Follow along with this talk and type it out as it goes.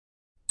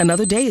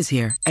Another day is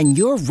here, and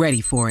you're ready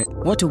for it.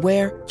 What to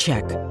wear?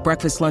 Check.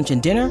 Breakfast, lunch, and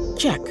dinner?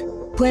 Check.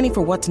 Planning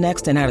for what's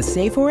next and how to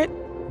save for it?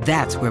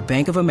 That's where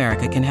Bank of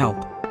America can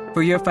help.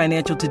 For your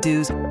financial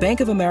to-dos, Bank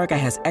of America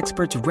has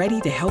experts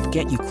ready to help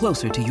get you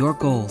closer to your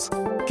goals.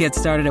 Get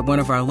started at one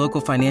of our local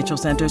financial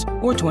centers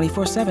or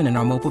 24/7 in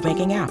our mobile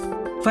banking app.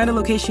 Find a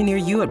location near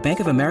you at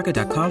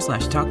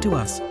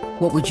bankofamerica.com/talktous.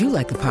 What would you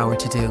like the power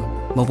to do?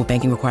 Mobile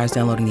banking requires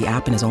downloading the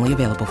app and is only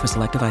available for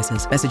select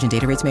devices. Message and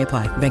data rates may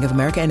apply. Bank of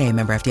America N.A.,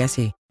 member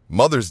FDIC.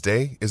 Mother's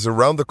Day is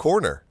around the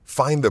corner.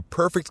 Find the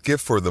perfect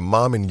gift for the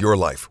mom in your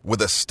life with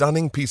a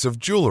stunning piece of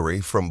jewelry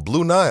from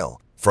Blue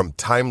Nile. From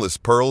timeless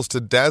pearls to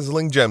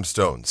dazzling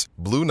gemstones,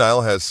 Blue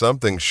Nile has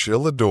something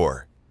she'll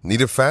adore.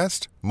 Need it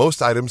fast?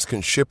 Most items can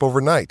ship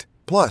overnight.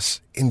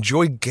 Plus,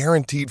 enjoy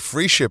guaranteed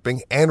free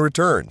shipping and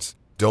returns.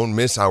 Don't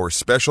miss our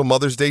special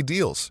Mother's Day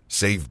deals.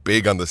 Save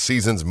big on the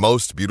season's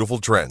most beautiful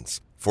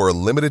trends. For a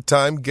limited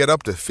time, get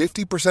up to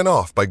 50%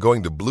 off by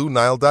going to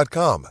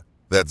BlueNile.com.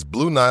 That's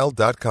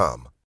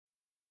BlueNile.com.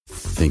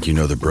 Think you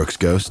know the Brooks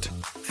Ghost?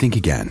 Think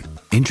again.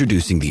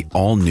 Introducing the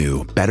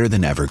all-new,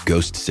 better-than-ever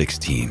Ghost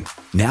 16.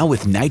 Now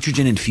with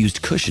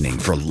nitrogen-infused cushioning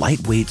for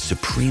lightweight,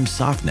 supreme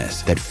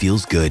softness that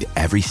feels good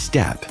every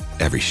step,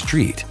 every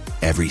street,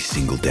 every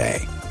single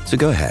day. So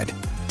go ahead.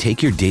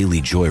 Take your daily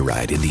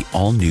joyride in the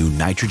all-new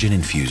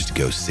nitrogen-infused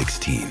Ghost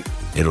 16.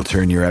 It'll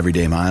turn your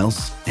everyday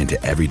miles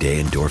into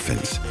everyday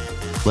endorphins.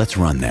 Let's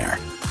run there.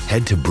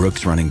 Head to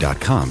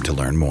brooksrunning.com to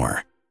learn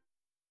more.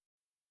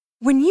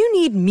 When you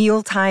need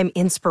mealtime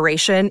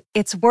inspiration,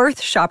 it's worth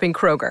shopping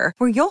Kroger,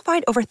 where you'll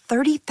find over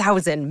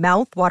 30,000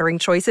 mouth-watering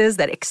choices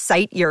that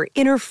excite your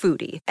inner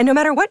foodie. And no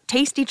matter what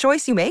tasty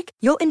choice you make,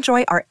 you'll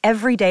enjoy our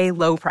everyday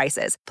low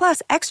prices,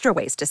 plus extra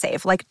ways to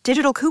save, like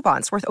digital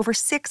coupons worth over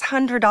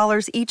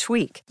 $600 each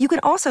week. You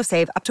can also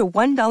save up to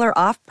 $1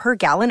 off per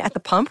gallon at the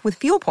pump with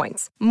fuel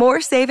points.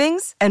 More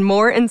savings and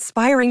more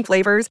inspiring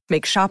flavors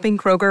make shopping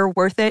Kroger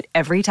worth it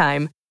every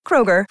time.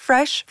 Kroger,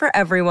 fresh for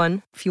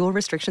everyone. Fuel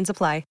restrictions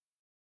apply.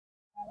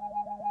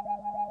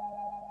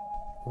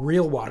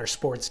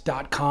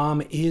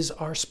 RealWatersports.com is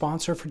our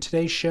sponsor for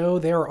today's show.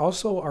 They are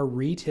also our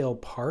retail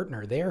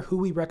partner. They are who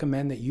we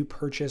recommend that you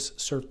purchase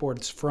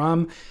surfboards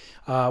from.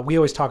 We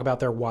always talk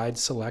about their wide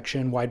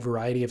selection, wide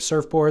variety of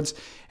surfboards.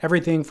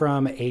 Everything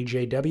from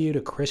AJW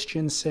to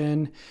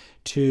Christensen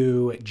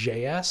to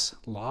JS,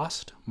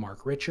 Lost,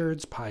 Mark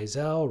Richards,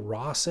 Paizel,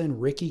 Rawson,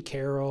 Ricky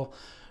Carroll,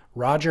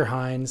 Roger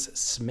Hines,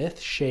 Smith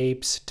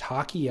Shapes,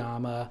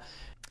 Takayama.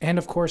 And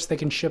of course, they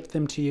can ship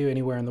them to you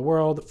anywhere in the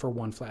world for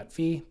one flat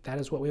fee. That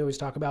is what we always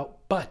talk about.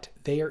 But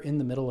they are in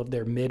the middle of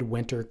their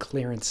midwinter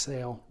clearance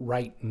sale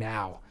right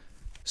now.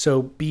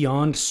 So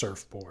beyond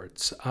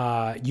surfboards,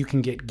 you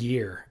can get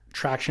gear,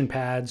 traction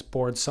pads,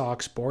 board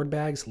socks, board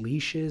bags,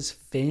 leashes,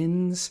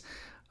 fins,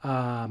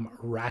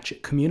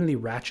 community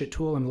ratchet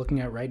tool I'm looking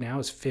at right now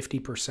is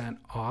 50%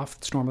 off.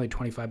 It's normally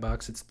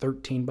 $25. It's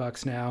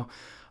 $13 now.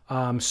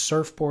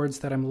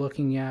 Surfboards that I'm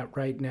looking at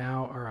right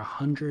now are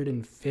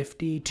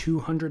 $150,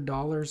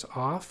 $200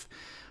 off.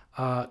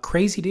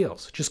 Crazy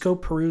deals. Just go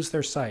peruse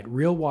their site,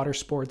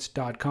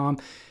 realwatersports.com.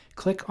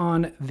 Click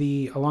on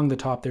along the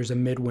top, there's a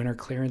midwinter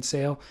clearance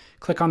sale.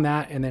 Click on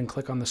that and then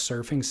click on the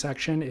surfing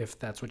section if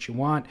that's what you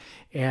want.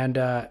 And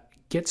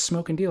get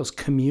smoking deals.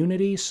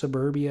 Community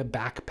Suburbia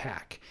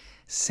Backpack,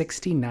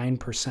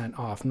 69%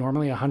 off.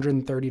 Normally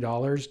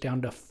 $130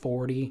 down to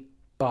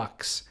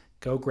 $40.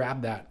 Go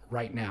grab that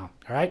right now.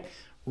 All right?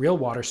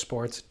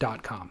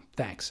 realwatersports.com.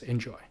 Thanks.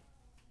 Enjoy.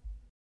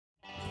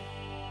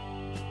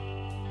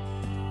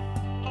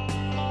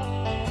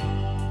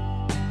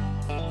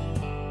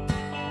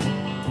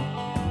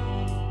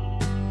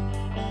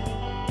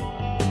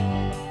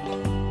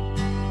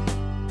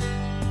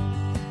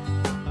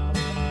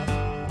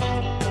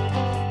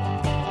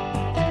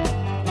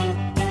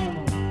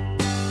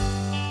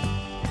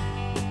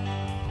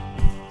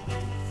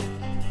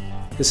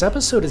 This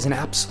episode is an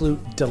absolute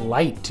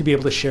delight to be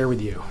able to share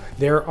with you.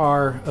 There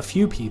are a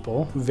few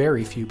people,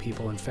 very few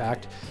people in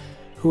fact,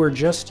 who are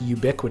just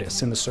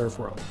ubiquitous in the surf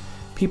world.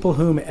 People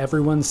whom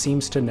everyone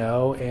seems to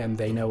know and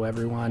they know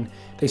everyone.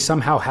 They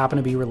somehow happen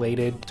to be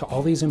related to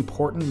all these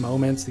important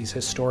moments, these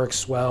historic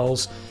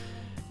swells.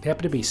 They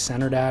happen to be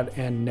centered at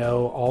and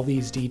know all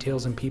these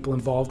details and people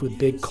involved with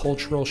big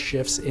cultural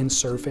shifts in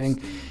surfing.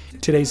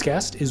 Today's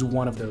guest is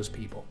one of those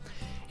people.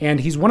 And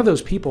he's one of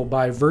those people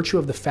by virtue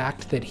of the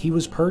fact that he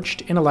was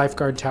perched in a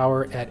lifeguard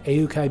tower at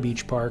Ehukai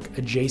Beach Park,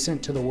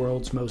 adjacent to the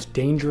world's most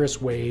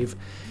dangerous wave,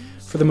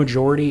 for the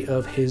majority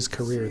of his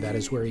career. That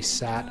is where he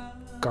sat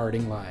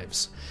guarding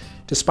lives.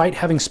 Despite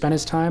having spent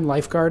his time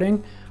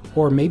lifeguarding,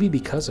 or maybe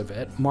because of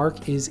it,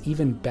 Mark is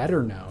even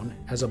better known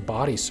as a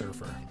body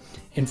surfer.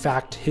 In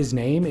fact, his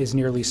name is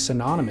nearly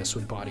synonymous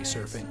with body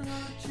surfing.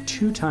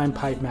 Two-time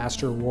pipe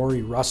master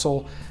Rory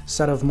Russell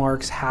said of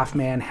Mark's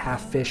half-man,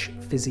 half-fish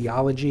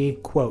physiology,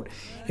 quote,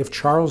 "If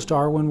Charles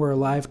Darwin were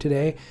alive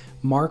today,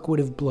 Mark would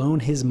have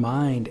blown his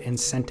mind and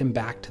sent him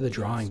back to the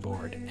drawing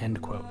board,"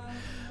 end quote.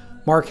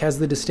 Mark has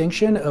the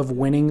distinction of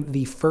winning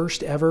the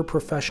first ever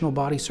professional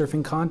body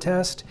surfing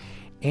contest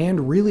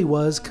and really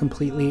was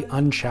completely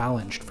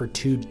unchallenged for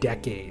 2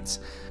 decades,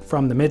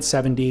 from the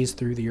mid-70s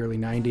through the early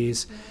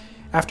 90s.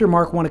 After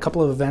Mark won a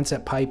couple of events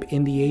at Pipe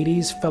in the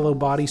 80s, fellow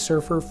body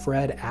surfer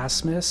Fred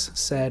Asmus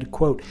said,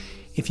 quote,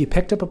 "If you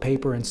picked up a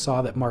paper and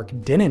saw that Mark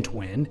didn't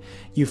win,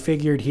 you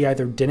figured he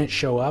either didn't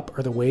show up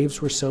or the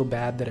waves were so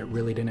bad that it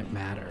really didn't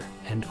matter,"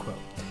 end quote.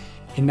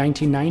 In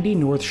 1990,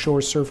 North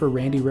Shore surfer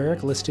Randy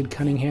Rarick listed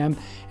Cunningham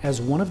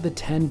as one of the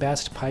 10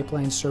 best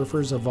pipeline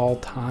surfers of all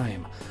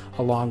time,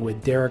 along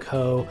with Derek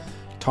Ho,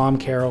 Tom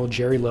Carroll,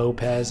 Jerry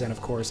Lopez, and of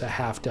course a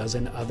half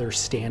dozen other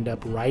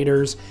stand-up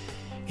writers.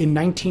 In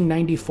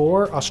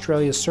 1994,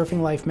 Australia's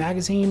Surfing Life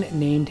magazine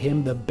named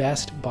him the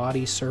best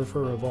body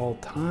surfer of all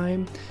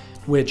time,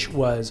 which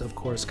was, of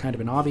course, kind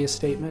of an obvious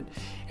statement.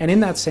 And in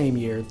that same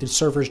year, the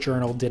Surfer's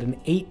Journal did an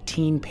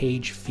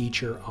 18-page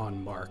feature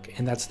on Mark,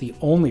 and that's the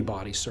only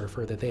body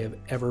surfer that they have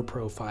ever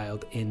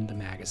profiled in the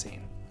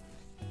magazine.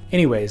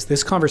 Anyways,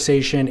 this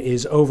conversation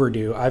is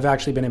overdue. I've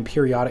actually been in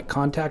periodic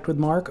contact with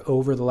Mark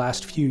over the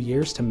last few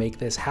years to make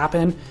this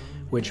happen,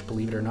 which,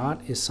 believe it or not,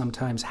 is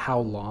sometimes how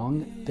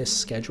long this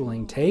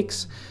scheduling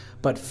takes.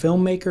 But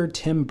filmmaker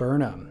Tim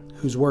Burnham,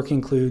 whose work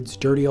includes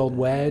Dirty Old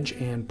Wedge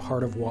and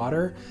Part of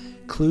Water,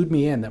 clued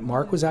me in that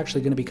Mark was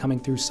actually going to be coming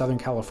through Southern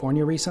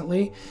California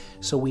recently,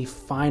 so we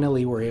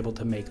finally were able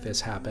to make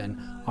this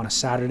happen on a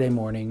Saturday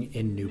morning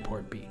in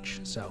Newport Beach.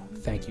 So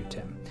thank you,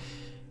 Tim.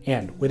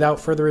 And without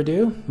further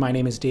ado, my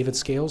name is David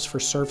Scales for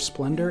Surf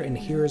Splendor, and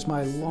here is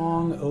my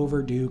long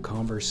overdue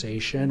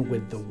conversation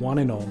with the one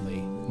and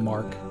only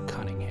Mark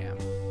Cunningham.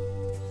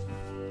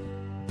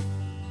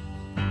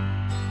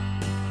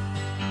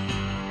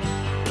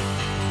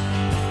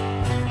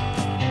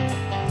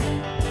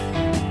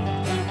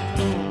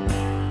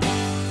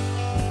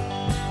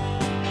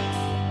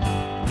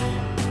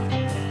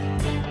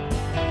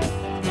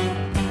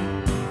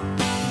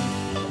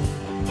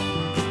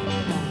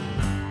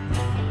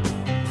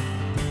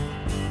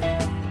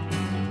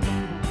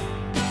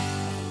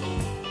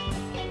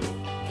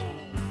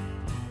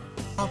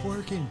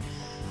 Working.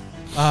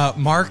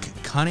 Mark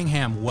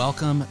Cunningham,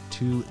 welcome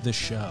to the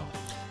show.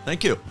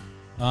 Thank you.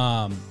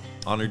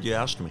 Honored you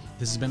asked me.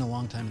 This has been a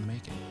long time in the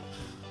making.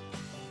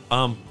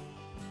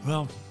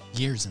 Well,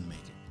 years in the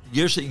making.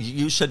 Years.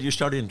 You said you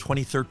started in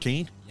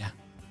 2013? Yeah.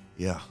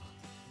 Yeah.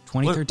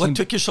 2013. What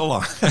took you so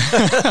long?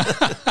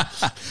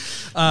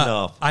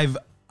 No.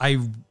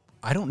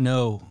 I don't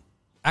know.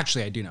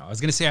 Actually, I do know. I was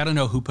going to say I don't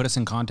know who put us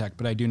in contact,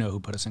 but I do know who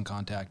put us in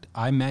contact.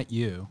 I met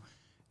you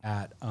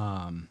at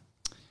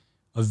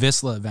a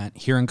Vissla event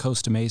here in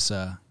Costa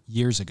Mesa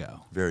years ago.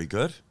 Very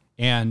good.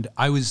 And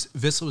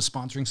Vissla was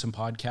sponsoring some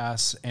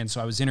podcasts, and so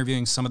I was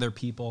interviewing some of their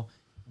people,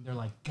 and they're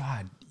like,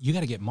 God, you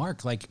got to get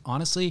Mark. Like,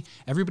 honestly,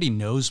 everybody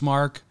knows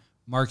Mark.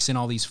 Mark's in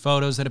all these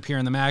photos that appear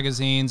in the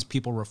magazines.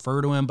 People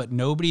refer to him, but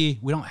we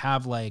don't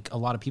have like a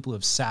lot of people who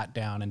have sat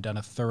down and done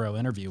a thorough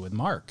interview with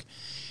Mark.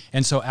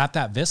 And so at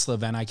that Vissla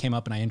event, I came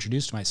up and I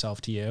introduced myself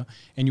to you,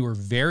 and you were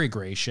very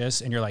gracious,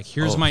 and you're like,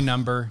 here's my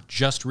number.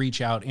 Just reach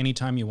out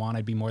anytime you want.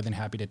 I'd be more than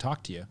happy to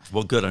talk to you.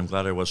 Well, good. I'm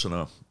glad I wasn't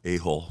a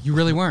a-hole. You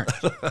really weren't.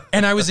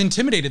 And I was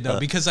intimidated,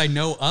 though, because I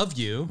know of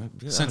you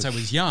since I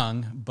was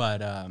young, but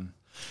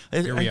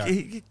here we are.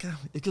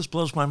 It just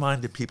blows my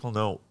mind that people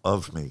know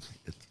of me.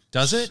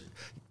 Does it?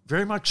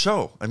 Very much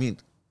so. I mean,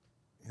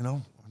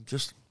 I'm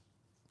just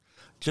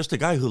a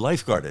guy who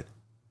lifeguarded.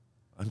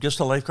 I'm just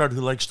a lifeguard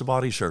who likes to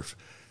body surf.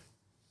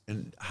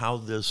 And how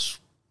this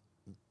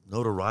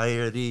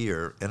notoriety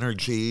or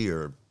energy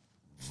or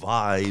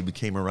vibe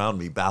came around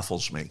me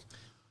baffles me.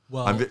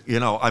 Well,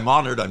 I'm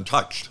honored, I'm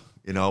touched,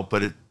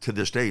 but to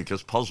this day, it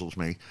just puzzles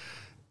me.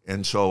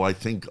 And so I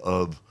think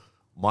of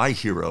my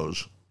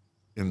heroes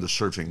in the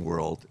surfing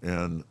world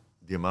and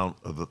the amount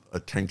of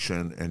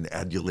attention and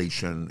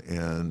adulation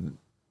and,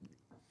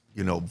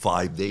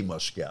 vibe they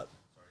must get.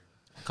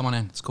 Come on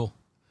in. It's cool.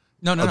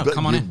 No,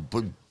 come on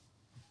in.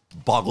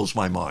 Boggles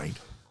my mind.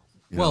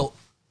 Well,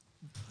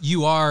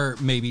 you are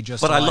maybe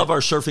just... But I love our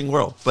surfing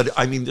world. But,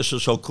 I mean, this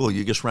is so cool.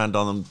 You just ran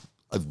down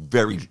a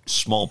very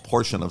small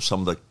portion of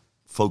some of the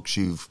folks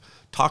you've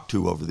talked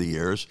to over the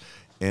years.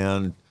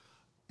 And,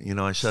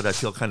 I said I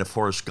feel kind of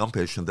Forrest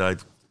Gumpish and that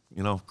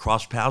I've,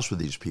 crossed paths with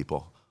these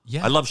people.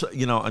 Yeah. I love,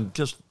 I'm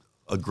just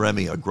a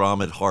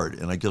Grom at heart,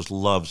 and I just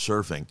love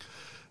surfing.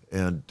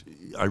 And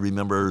I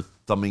remember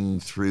thumbing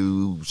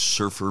through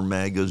Surfer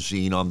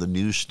magazine on the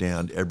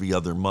newsstand every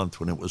other month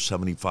when it was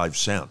 75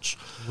 cents.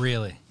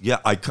 Really? Yeah,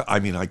 I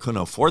couldn't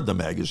afford the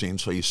magazine,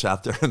 so you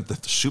sat there at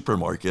the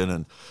supermarket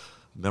and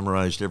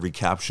memorized every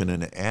caption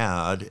and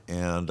ad.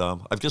 And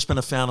I've just been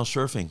a fan of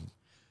surfing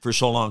for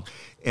so long.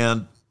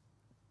 And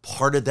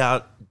part of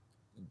that,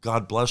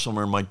 God bless them,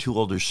 are my 2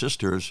 older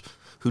sisters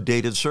who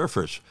dated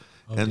surfers.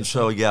 Okay. And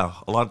so, yeah,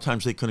 a lot of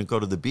times they couldn't go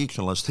to the beach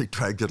unless they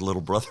dragged their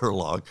little brother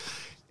along.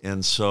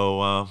 And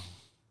so,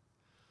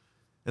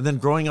 and then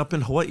growing up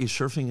in Hawaii,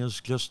 surfing is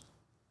just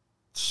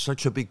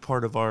such a big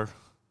part of our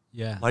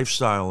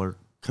lifestyle or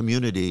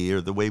community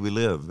or the way we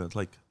live. It's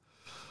like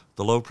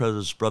the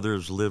Lopez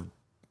brothers lived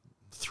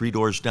 3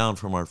 doors down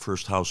from our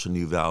first house in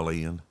New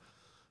Valley. And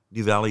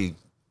New Valley,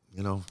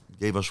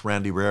 gave us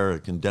Randy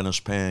Rarick and Dennis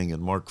Pang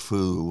and Mark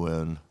Fu,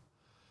 and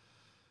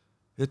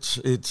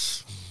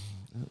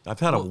I've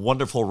had a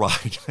wonderful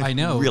ride. I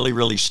know. Really,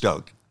 really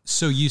stoked.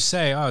 So you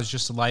say, I was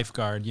just a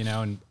lifeguard,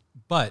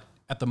 but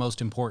at the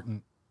most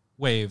important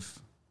wave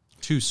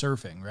to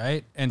surfing,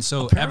 right? And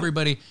so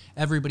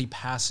everybody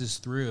passes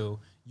through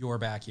your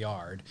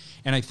backyard.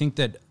 And I think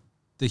that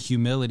the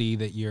humility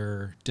that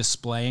you're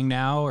displaying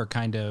now, or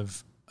kind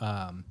of,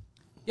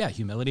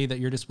 humility that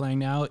you're displaying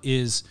now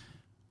is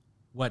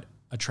what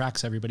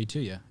attracts everybody to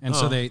you. And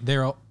so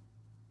they're,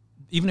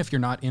 even if you're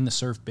not in the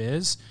surf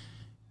biz,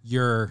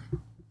 you're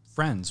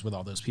friends with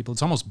all those people.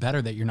 It's almost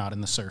better that you're not in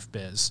the surf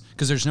biz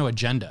because there's no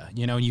agenda,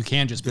 and you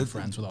can just be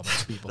friends with all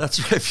those people. That's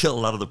why I feel a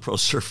lot of the pro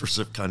surfers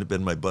have kind of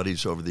been my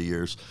buddies over the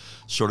years.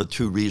 Sort of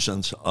two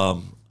reasons.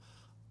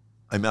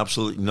 I'm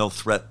absolutely no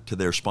threat to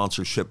their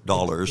sponsorship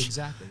dollars.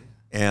 Exactly.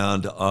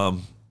 And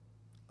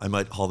I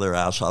might haul their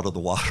ass out of the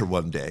water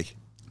one day.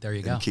 There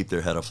you go. And keep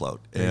their head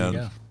afloat. There you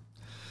go.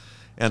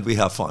 And we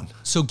have fun.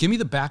 So give me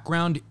the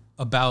background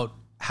about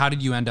how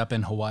did you end up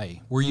in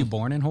Hawaii? Were you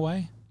born in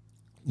Hawaii?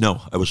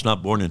 No, I was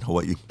not born in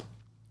Hawaii.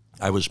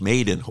 I was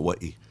made in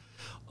Hawaii.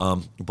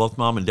 Both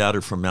mom and dad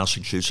are from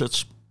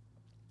Massachusetts.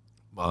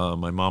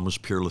 My mom was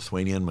pure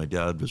Lithuanian. My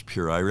dad was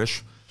pure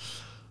Irish.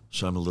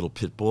 So I'm a little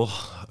pit bull,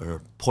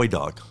 or poi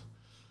dog,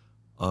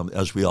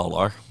 as we all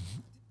are.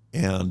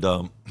 And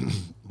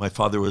my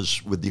father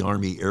was with the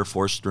Army Air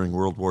Force during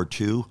World War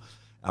II.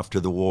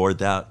 After the war,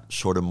 that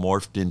sort of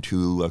morphed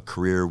into a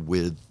career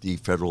with the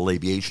Federal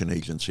Aviation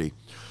Agency.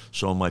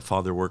 So my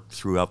father worked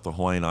throughout the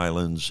Hawaiian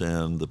Islands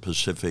and the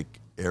Pacific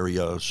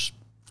areas,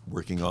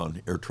 working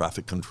on air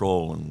traffic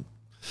control and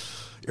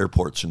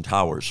airports and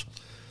towers.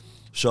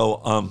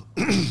 So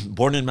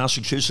born in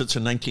Massachusetts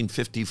in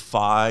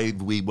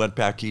 1955, we went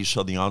back east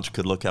so the aunts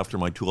could look after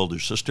my two older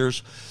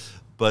sisters.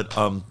 But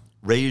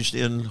raised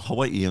in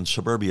Hawaii, in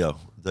suburbia,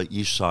 the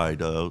east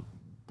side, a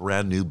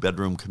brand new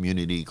bedroom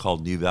community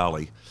called New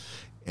Valley.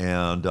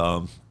 And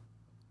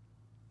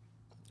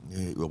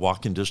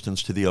walking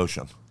distance to the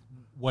ocean.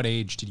 What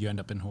age did you end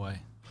up in Hawaii?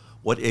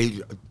 What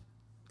age?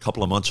 A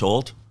couple of months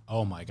old.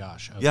 Oh my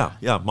gosh. Okay.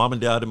 Yeah. Mom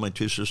and dad and my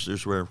two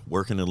sisters were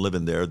working and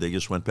living there. They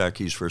just went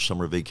back east for a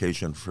summer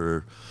vacation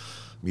for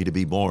me to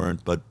be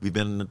born. But we've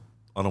been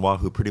on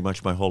Oahu pretty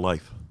much my whole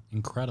life.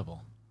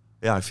 Incredible.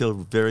 Yeah, I feel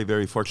very,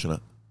 very fortunate.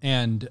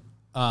 And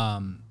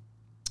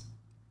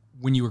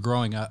when you were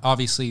growing up,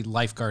 obviously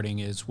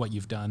lifeguarding is what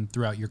you've done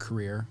throughout your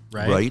career,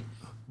 right? Right.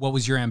 What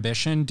was your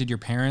ambition? Did your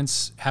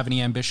parents have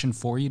any ambition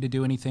for you to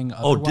do anything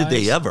otherwise? Oh, did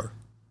they ever?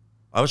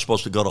 I was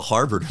supposed to go to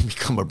Harvard and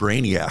become a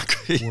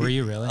brainiac. Were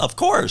you really? Of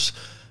course.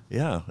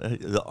 Yeah.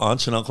 The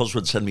aunts and uncles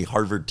would send me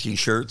Harvard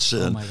T-shirts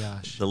and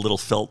the little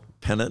felt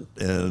pennant,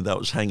 and that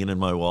was hanging in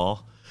my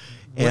wall.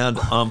 And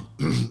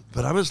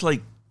but I was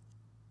like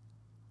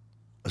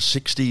a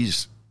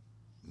 60s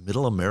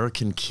middle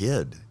American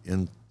kid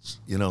in,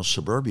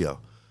 suburbia.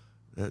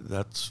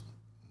 That's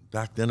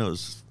back then it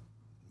was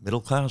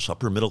middle class,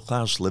 upper middle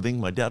class living.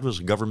 My dad was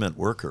a government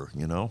worker,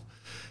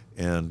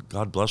 and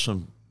God bless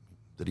him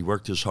that he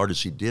worked as hard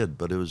as he did,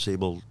 but he was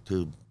able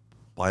to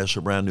buy us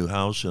a brand new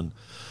house and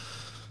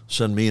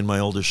send me and my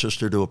older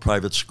sister to a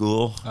private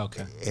school.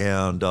 Okay.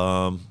 And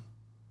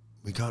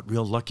we got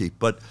real lucky.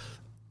 But,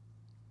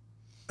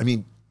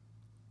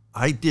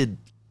 I did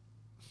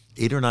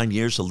 8 or 9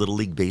 years of Little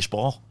League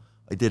baseball.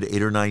 I did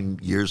 8 or 9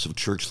 years of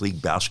Church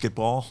League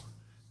basketball.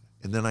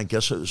 And then I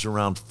guess it was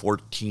around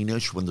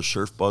 14-ish when the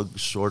surf bug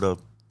sort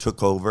of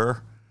took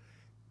over.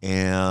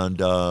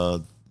 And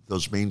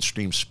those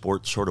mainstream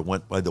sports sort of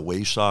went by the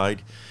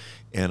wayside.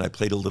 And I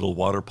played a little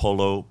water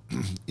polo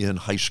in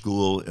high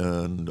school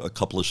and a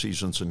couple of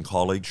seasons in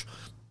college.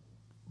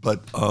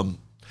 But, the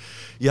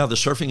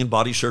surfing and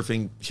body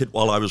surfing hit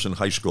while I was in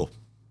high school.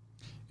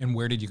 And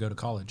where did you go to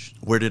college?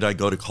 Where did I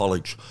go to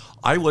college?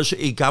 I was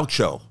a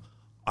gaucho.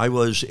 I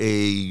was a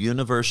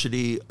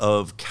University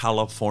of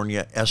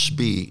California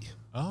SB.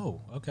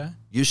 Oh, okay.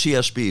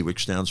 UCSB,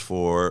 which stands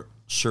for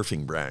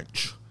Surfing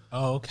Branch.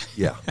 Oh, okay.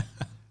 Yeah.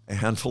 A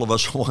handful of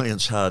us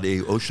Hawaiians had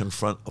a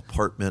oceanfront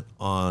apartment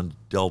on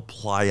Del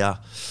Playa.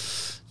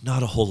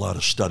 Not a whole lot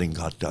of studying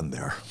got done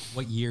there.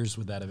 What years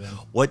would that have been?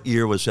 What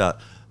year was that?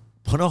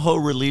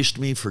 Punahou released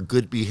me for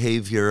good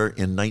behavior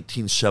in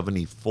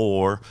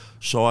 1974,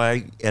 so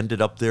I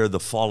ended up there the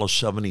fall of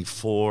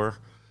 74,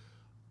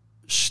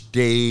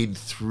 stayed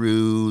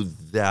through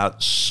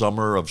that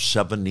summer of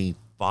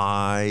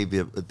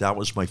 75. That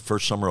was my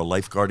first summer of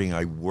lifeguarding.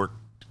 I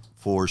worked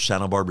for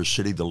Santa Barbara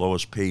City, the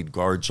lowest paid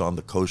guards on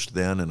the coast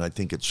then, and I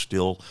think it's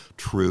still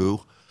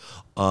true.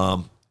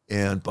 But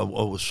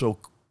what was so,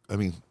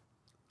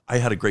 I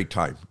had a great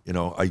time.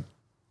 I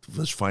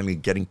was finally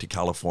getting to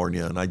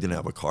California, and I didn't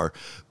have a car,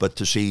 but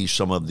to see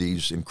some of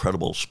these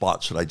incredible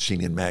spots that I'd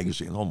seen in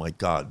magazines, oh my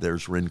God,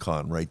 there's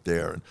Rincon right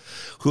there. And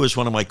who is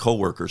one of my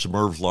coworkers,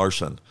 Merv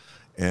Larson.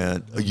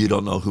 And you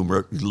don't know who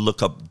Merv,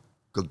 look up,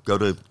 go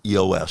to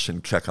EOS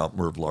and check out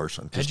Merv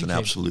Larson, just an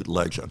absolute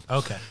legend.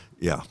 Okay.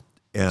 Yeah.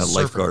 And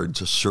Surfer. lifeguard's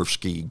a surf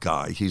ski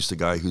guy. He's the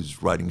guy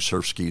who's riding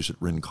surf skis at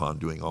Rincon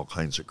doing all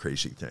kinds of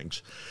crazy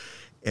things.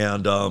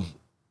 And I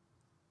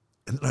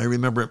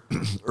remember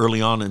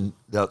early on in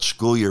that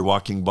school year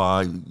walking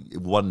by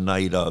one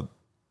night,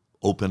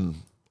 open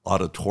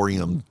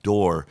auditorium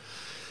door,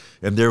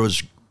 and there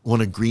was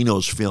one of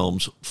Greeno's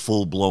films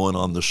full blowing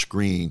on the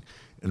screen,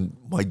 and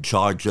my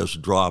jaw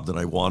just dropped, and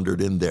I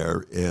wandered in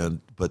there,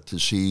 but to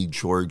see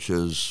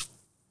George's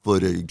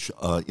footage,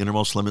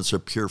 Innermost Limits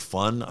of Pure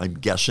Fun, I'm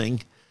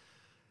guessing,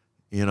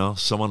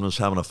 someone was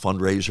having a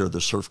fundraiser,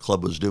 the surf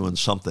club was doing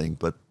something,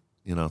 but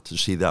to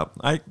see that,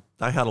 I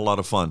had a lot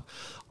of fun.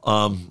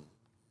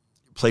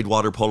 Played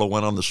water polo,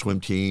 went on the swim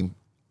team,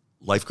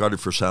 lifeguarded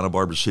for Santa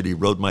Barbara City,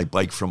 rode my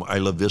bike from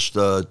Isla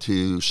Vista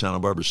to Santa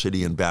Barbara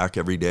City and back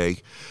every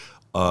day.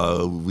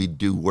 We'd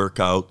do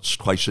workouts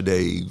twice a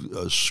day,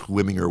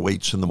 swimming or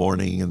weights in the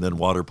morning, and then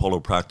water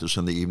polo practice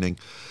in the evening.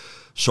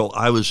 So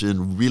I was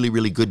in really,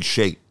 really good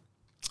shape.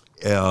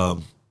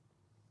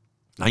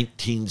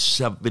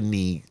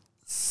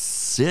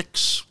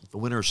 1976, the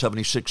winter of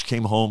 76,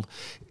 came home,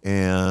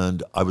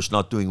 and I was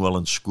not doing well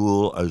in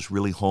school. I was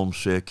really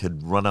homesick,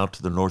 had run out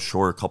to the North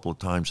Shore a couple of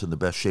times in the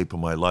best shape of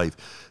my life,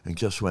 and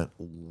just went,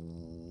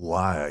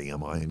 why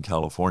am I in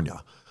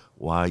California?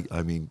 Why?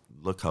 I mean,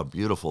 look how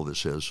beautiful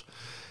this is.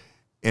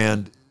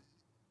 And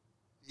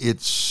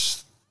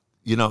it's,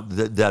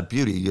 that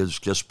beauty has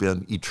just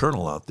been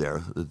eternal out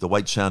there. The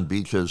white sand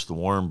beaches, the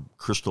warm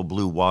crystal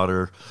blue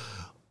water,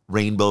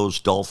 rainbows,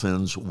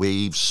 dolphins,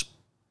 waves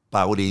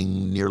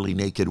spouting, nearly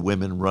naked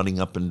women running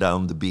up and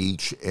down the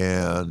beach.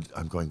 And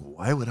I'm going,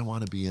 why would I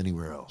want to be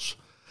anywhere else?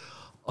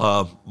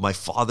 My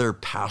father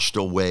passed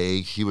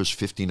away. He was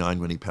 59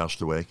 when he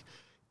passed away.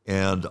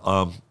 And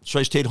so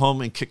I stayed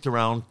home and kicked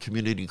around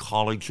community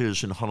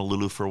colleges in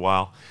Honolulu for a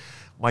while.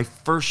 My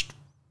first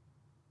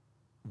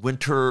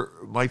winter,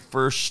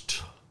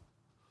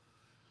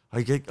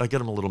 I get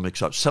them a little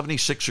mixed up.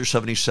 76 or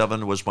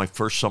 77 was my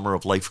first summer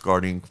of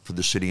lifeguarding for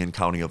the city and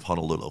county of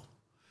Honolulu.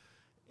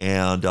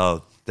 And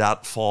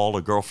that fall,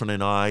 a girlfriend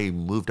and I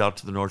moved out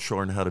to the North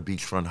Shore and had a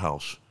beachfront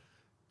house.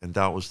 And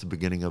that was the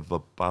beginning of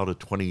about a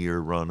 20-year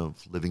run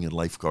of living and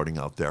lifeguarding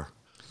out there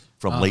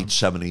from late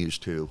 70s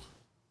to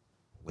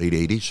late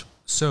 80s.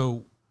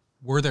 So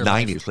were there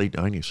late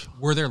 90s.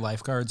 Were there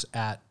lifeguards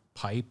at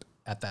Pipe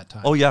at that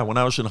time? Oh, yeah. When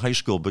I was in high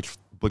school, Butch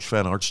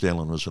Van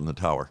Artsdalen was in the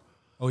tower.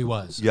 Oh, he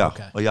was? Yeah.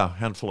 Okay. Oh, yeah, a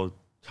handful of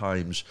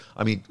times.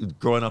 I mean,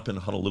 growing up in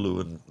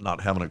Honolulu and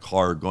not having a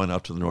car, going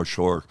out to the North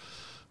Shore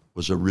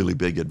was a really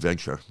big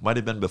adventure. Might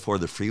have been before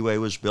the freeway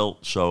was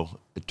built, so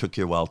it took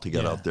you a while to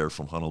get out there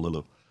from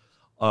Honolulu.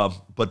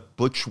 But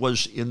Butch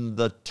was in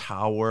the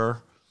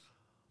tower.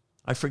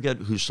 I forget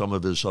who some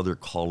of his other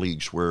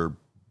colleagues were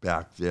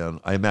back then.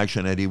 I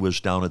imagine Eddie was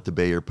down at the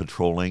Bay or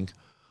patrolling.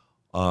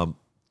 Eddie's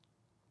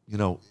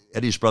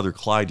brother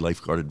Clyde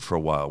lifeguarded for a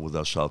while with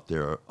us out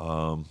there.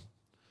 A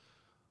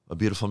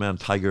beautiful man,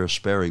 Tiger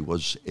Asperry,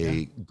 was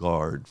a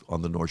guard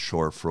on the North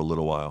Shore for a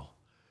little while.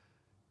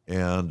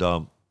 And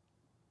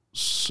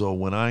so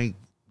when I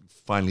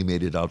finally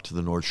made it out to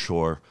the North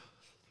Shore,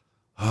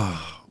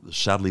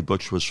 sadly,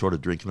 Butch was sort of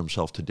drinking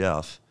himself to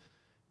death.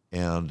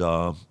 And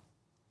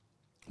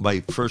my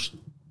first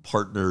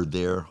partner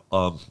there,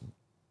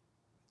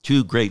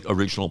 two great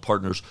original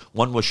partners.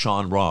 One was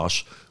Sean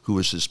Ross, who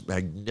was this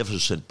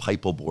magnificent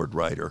paddleboard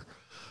rider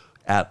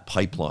at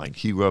Pipeline.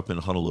 He grew up in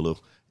Honolulu,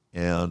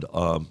 and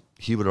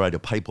he would ride a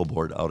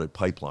paddleboard out at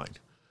Pipeline.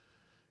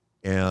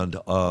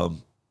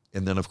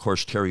 And then, of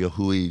course, Terry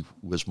Ahui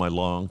was my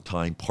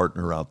longtime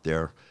partner out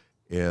there.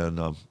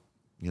 And,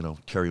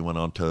 Terry went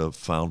on to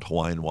found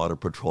Hawaiian Water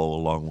Patrol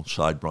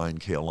alongside Brian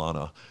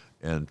Kealana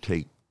and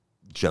take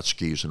jet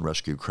skis and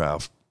rescue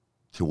craft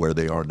to where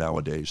they are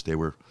nowadays. They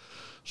were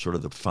sort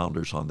of the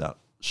founders on that.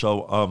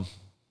 So,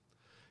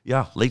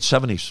 late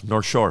 70s,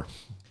 North Shore.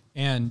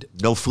 And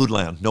no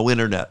Foodland, no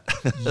internet,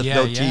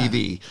 no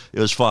TV. It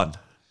was fun.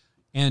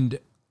 And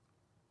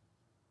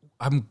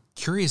I'm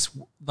curious,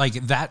 like,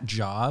 that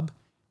job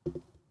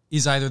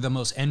is either the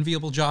most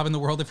enviable job in the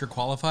world if you're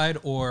qualified,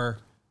 or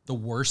the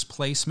worst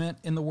placement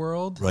in the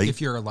world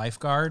if you're a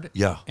lifeguard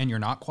and you're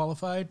not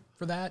qualified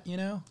for that,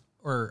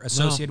 or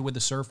associated with the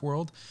surf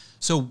world.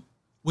 So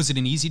was it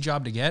an easy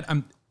job to get?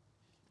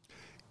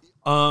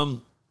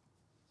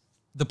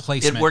 The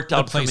placement. It worked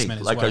out for me.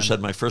 Like I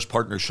said, my first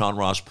partner, Sean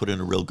Ross, put in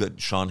a real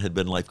good. Sean had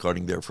been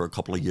lifeguarding there for a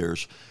couple of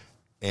years,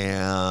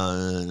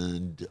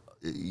 and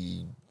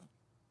he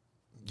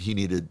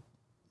needed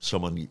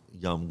someone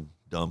young,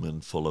 dumb,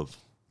 and full of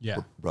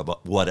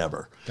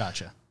whatever.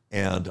 Gotcha.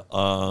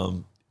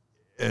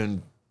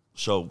 And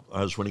so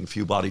I was winning a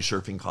few body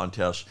surfing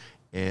contests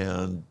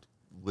and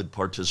would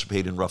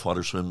participate in rough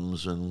water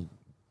swims, and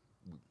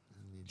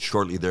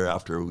shortly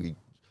thereafter we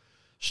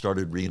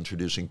started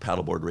reintroducing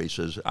paddleboard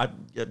races. I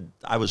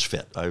was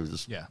fit. I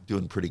was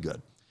doing pretty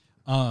good.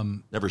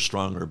 Never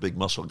strong or a big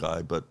muscle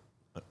guy, but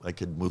I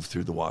could move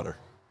through the water.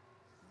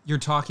 You're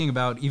talking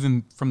about,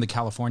 even from the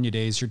California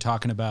days, you're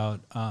talking about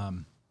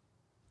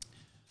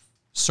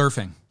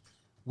surfing.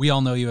 We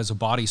all know you as a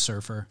body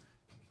surfer.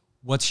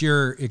 What's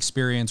your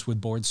experience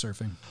with board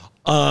surfing?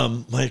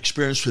 My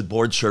experience with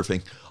board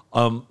surfing.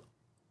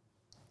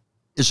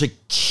 As a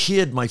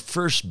kid, my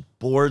first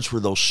boards were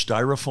those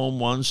styrofoam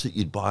ones that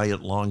you'd buy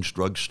at Long's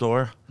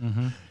drugstore.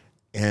 Mm-hmm.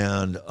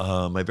 And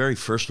my very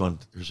first one,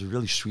 there's a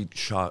really sweet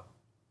shot.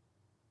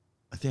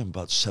 I think I'm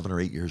about 7 or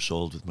 8 years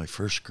old with my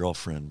first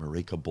girlfriend,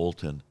 Marika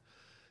Bolton,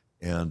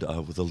 and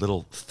with a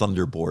little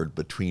thunderboard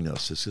between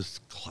us. This is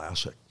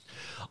classic.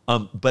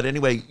 But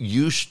anyway,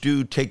 used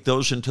to take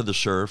those into the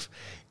surf,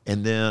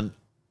 and then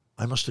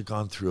I must have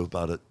gone through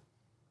about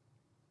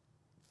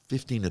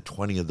 15 to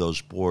 20 of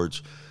those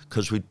boards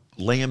because we'd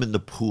lay them in the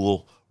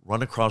pool,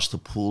 run across the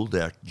pool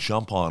deck,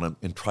 jump on them,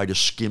 and try to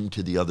skim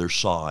to the other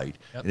side.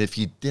 Yep. And if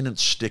you didn't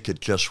stick it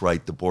just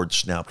right, the board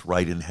snapped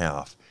right in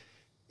half.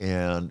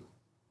 And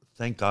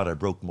thank God I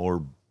broke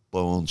more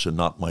bones and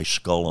not my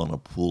skull on a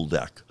pool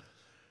deck.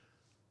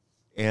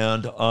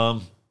 And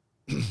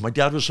my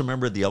dad was a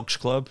member of the Elks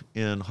Club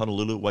in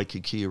Honolulu,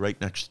 Waikiki, right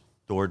next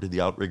door to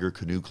the Outrigger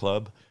Canoe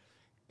Club.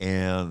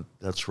 And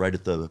that's right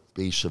at the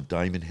base of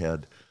Diamond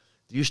Head.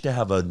 They used to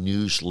have a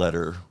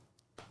newsletter,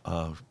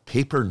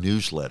 paper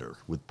newsletter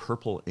with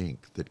purple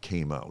ink that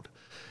came out.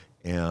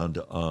 And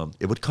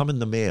it would come in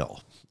the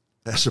mail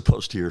as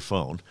opposed to your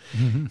phone.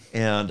 Mm-hmm.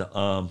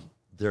 And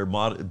their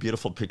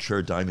beautiful picture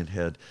of Diamond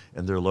Head,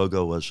 and their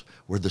logo was,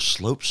 "Where the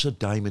slopes of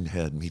Diamond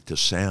Head meet the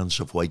sands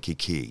of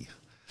Waikiki."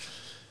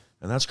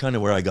 And that's kind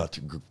of where I got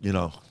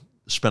to,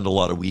 spend a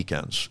lot of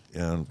weekends.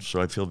 And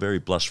so I feel very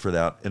blessed for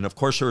that. And of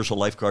course, there was a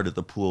lifeguard at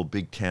the pool,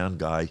 big tan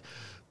guy,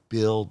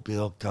 Bill,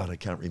 God, I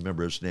can't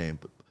remember his name,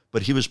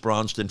 but he was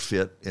bronzed and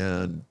fit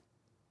and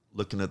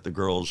looking at the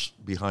girls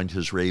behind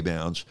his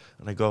Ray-Bans.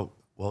 And I go,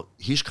 well,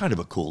 he's kind of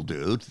a cool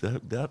dude.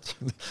 That's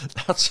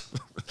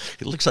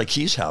it looks like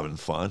he's having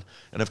fun.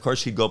 And of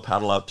course, he'd go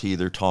paddle out to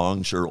either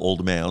Tongs or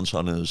Old Man's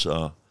on his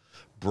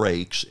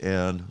breaks.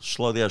 And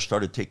slowly I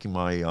started taking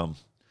my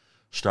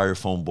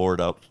styrofoam board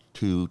out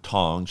to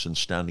Tongs and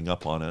standing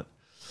up on it.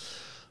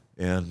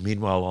 And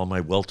meanwhile, all my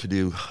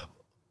well-to-do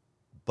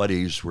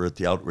buddies were at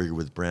the Outrigger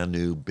with brand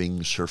new Bing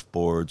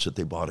surfboards that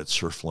they bought at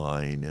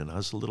Surfline. And I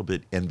was a little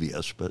bit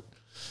envious, but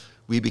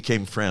we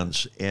became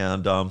friends.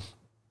 And I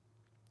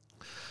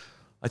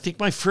think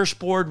my first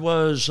board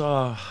was,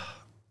 one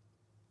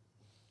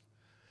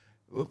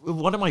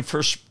of my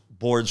first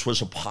boards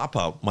was a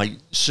pop-out. My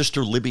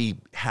sister Libby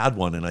had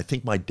one, and I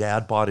think my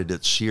dad bought it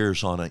at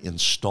Sears on an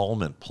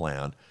installment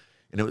plan.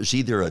 And it was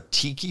either a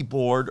tiki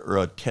board or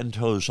a 10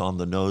 toes on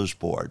the nose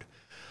board.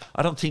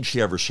 I don't think she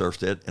ever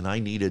surfed it, and I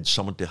needed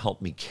someone to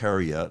help me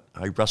carry it.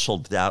 I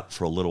wrestled that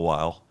for a little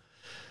while.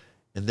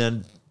 And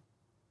then,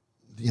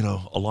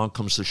 along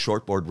comes the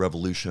shortboard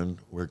revolution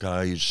where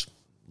guys,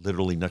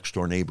 literally next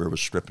door neighbor, was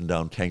stripping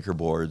down tanker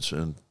boards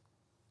and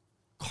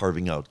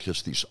carving out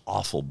just these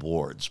awful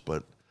boards,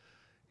 but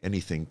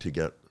anything to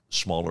get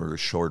smaller or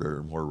shorter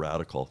or more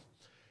radical.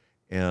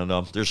 And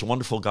there's a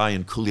wonderful guy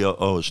in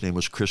Coolio, his name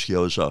was Chris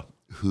Yoza,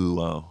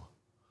 who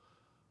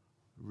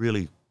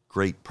really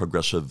great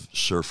progressive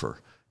surfer.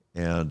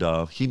 And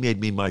he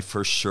made me my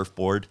first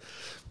surfboard.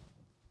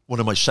 One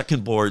of my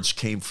second boards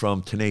came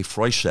from Tene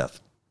Freuseth.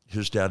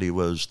 His daddy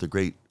was the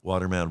great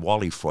waterman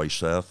Wally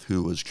Freuseth,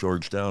 who was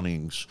George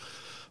Downing's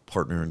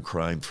partner in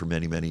crime for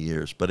many, many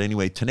years. But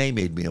anyway, Tene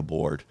made me a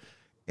board.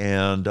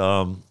 And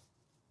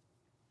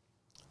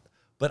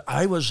but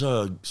I was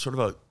a sort of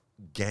a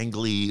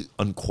gangly,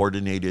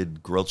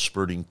 uncoordinated,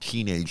 growth-spurting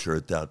teenager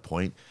at that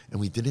point, and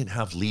we didn't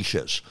have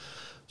leashes.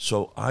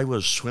 So I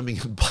was swimming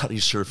and body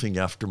surfing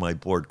after my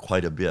board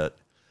quite a bit.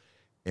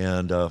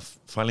 And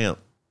finally, an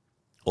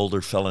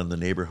older fella in the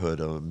neighborhood,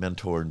 a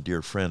mentor and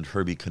dear friend,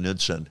 Herbie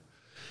Knudsen,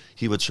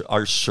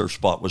 our surf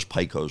spot was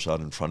Pico's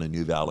out in front of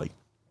New Valley.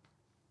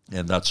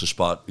 And that's a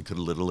spot we could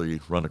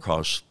literally run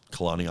across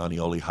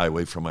Kalanianiole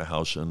Highway from my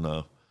house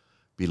and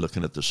be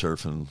looking at the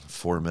surf in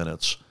 4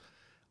 minutes.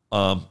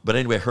 But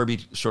anyway,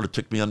 Herbie sort of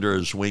took me under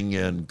his wing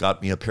and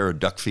got me a pair of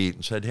duck feet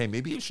and said, hey,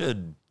 maybe you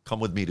should come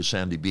with me to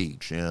Sandy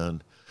Beach.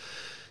 And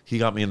he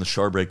got me in the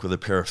shore break with a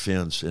pair of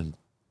fins, and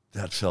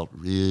that felt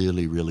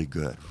really, really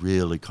good,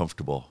 really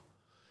comfortable.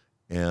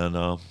 And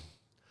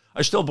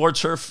I still board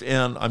surf,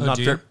 and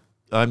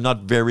I'm not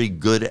very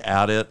good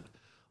at it.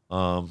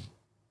 What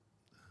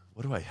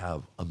do I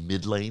have? A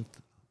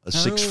mid-length, a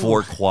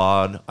 6'4"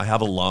 quad. I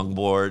have a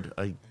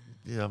longboard.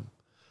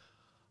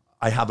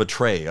 I have a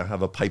tray. I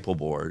have a pipo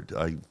board.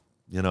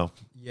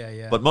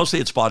 Yeah. But mostly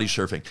it's body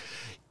surfing.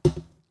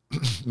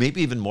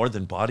 Maybe even more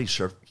than body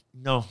surf.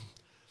 No.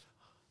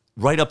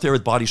 Right up there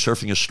with body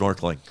surfing is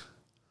snorkeling.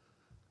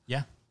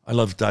 Yeah. I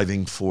love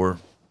diving for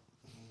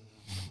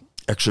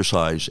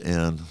exercise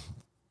and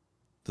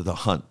the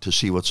hunt to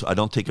see I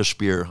don't take a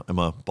spear. I'm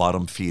a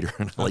bottom feeder,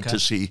 and I like to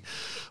see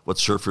what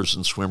surfers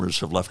and swimmers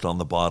have left on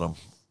the bottom.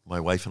 My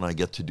wife and I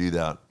get to do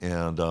that.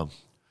 And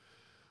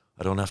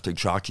I don't have to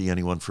jockey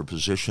anyone for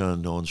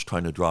position. No one's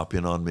trying to drop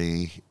in on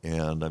me,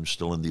 and I'm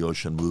still in the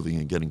ocean moving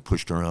and getting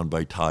pushed around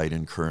by tide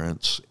and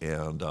currents.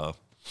 And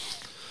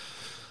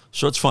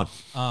so it's fun.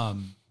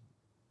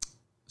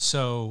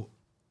 So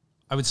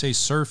I would say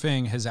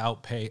surfing has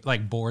outpaced,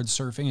 like board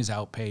surfing has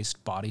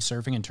outpaced body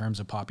surfing in terms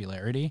of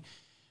popularity.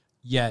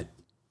 Yet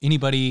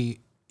anybody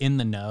in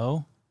the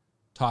know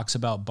talks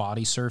about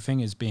body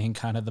surfing as being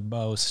kind of the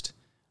most,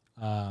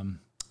 the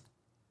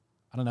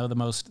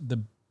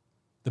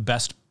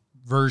best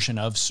version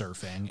of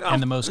surfing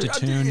and the most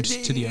attuned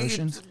to the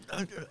ocean.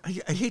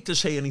 I hate to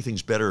say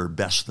anything's better or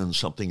best than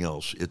something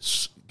else.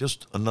 It's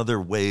just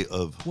another way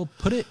of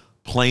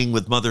playing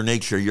with Mother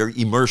Nature. You're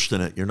immersed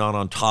in it. You're not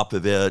on top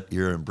of it.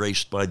 You're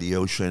embraced by the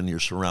ocean. You're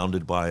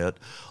surrounded by it.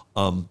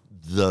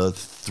 The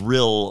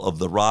thrill of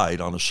the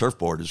ride on a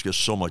surfboard is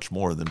just so much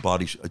more than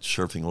body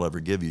surfing will ever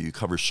give you. You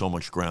cover so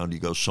much ground. You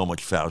go so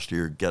much faster.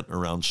 You're getting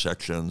around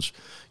sections.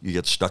 You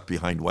get stuck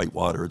behind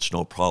whitewater. It's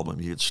no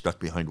problem. You get stuck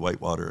behind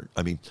whitewater.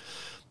 I mean,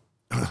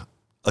 a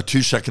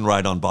 2-second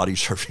ride on body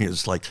surfing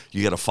is like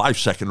you get a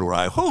 5-second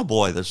ride. Oh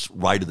boy, that's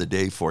ride of the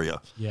day for you.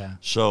 Yeah.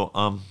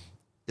 So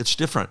it's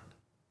different.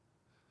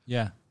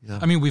 Yeah. Yeah.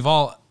 I mean,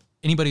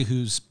 anybody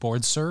who's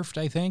board surfed,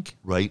 I think,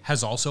 right,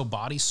 has also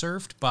body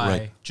surfed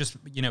by just,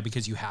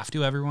 because you have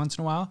to every once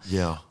in a while.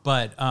 Yeah.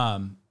 But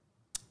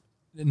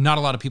not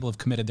a lot of people have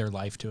committed their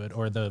life to it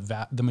or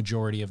the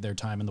majority of their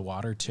time in the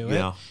water to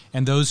it.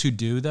 And those who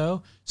do,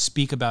 though,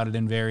 speak about it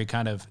in very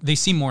they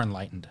seem more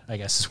enlightened, I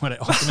guess, is what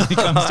it ultimately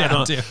comes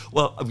down to.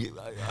 Well,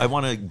 I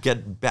want to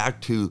get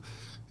back to,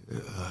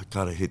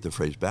 God, I hate the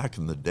phrase, back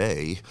in the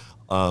day,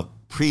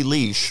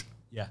 pre-leash.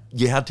 Yeah,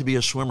 you had to be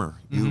a swimmer.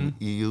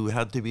 You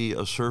had to be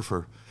a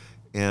surfer,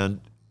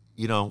 and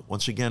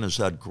once again, as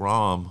that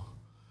Grom,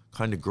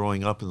 kind of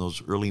growing up in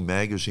those early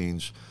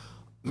magazines,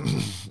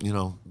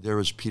 there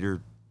was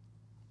Peter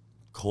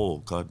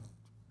Cole. God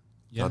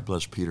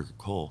bless Peter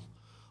Cole,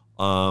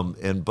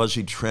 and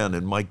Buzzy Trent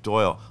and Mike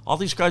Doyle. All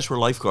these guys were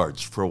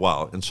lifeguards for a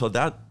while, and so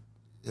that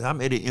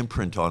made an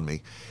imprint on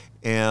me.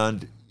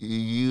 And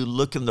you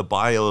look in the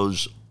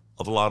bios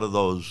of a lot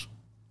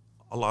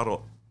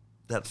of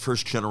that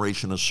first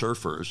generation of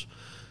surfers,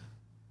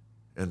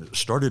 and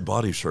started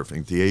body surfing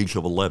at the age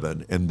of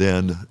 11. And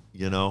then,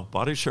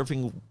 body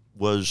surfing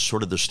was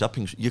sort of the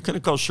stepping. You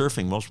couldn't go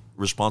surfing. Most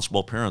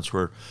responsible parents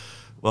were,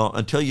 well,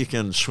 until you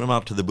can swim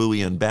out to the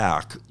buoy and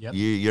back,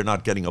 you're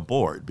not getting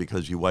aboard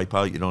because you wipe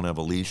out, you don't have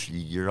a leash,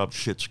 you're up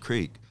Schitt's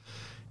Creek.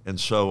 And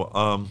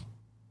so,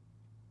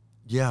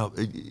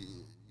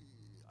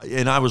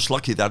 and I was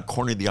lucky that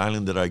corner of the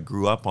island that I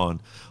grew up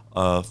on,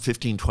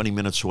 15, 20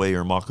 minutes away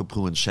are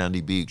Makapu and Sandy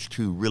Beach,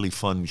 two really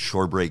fun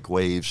shore break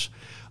waves,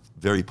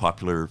 very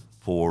popular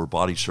for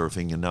body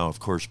surfing. And now, of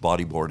course,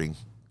 bodyboarding,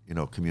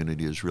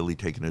 community has really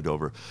taken it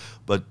over.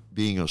 But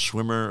being a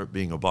swimmer,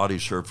 being a body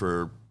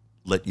surfer,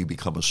 let you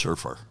become a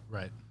surfer.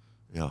 Right.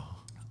 Yeah.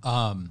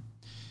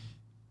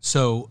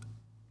 So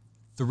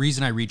the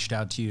reason I reached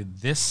out to you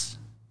this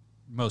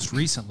most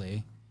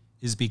recently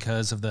is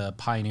because of the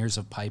Pioneers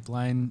of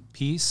Pipeline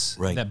piece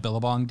that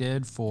Billabong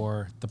did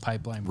for the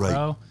Pipeline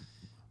Pro.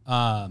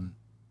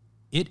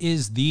 It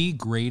is the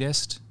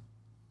greatest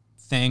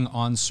thing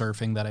on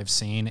surfing that I've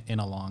seen in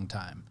a long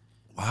time.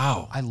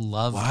 Wow. I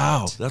loved it.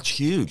 Wow, that's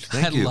huge.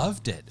 Thank you. I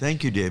loved it.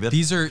 Thank you, David.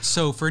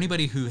 So for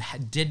anybody who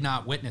did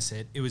not witness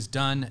it, it was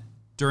done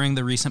during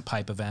the recent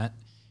pipe event,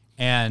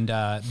 and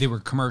they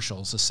were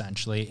commercials,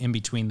 essentially, in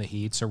between the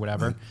heats or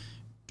whatever,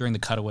 during the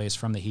cutaways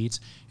from the heats,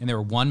 and they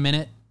were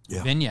 1-minute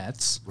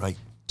vignettes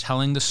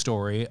telling the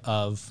story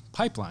of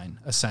Pipeline,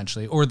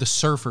 essentially, or the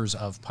surfers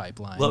of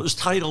Pipeline. Well, it was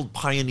titled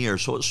Pioneer,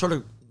 so it's sort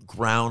of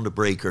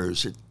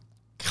groundbreakers. It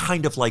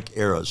kind of like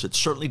eras. It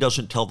certainly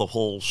doesn't tell the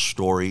whole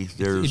story.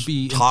 There's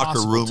talk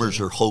or rumors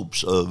or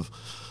hopes of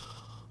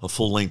a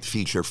full-length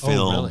feature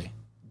film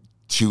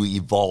to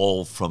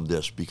evolve from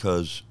this,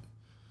 because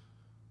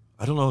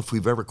I don't know if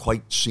we've ever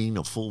quite seen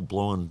a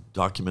full-blown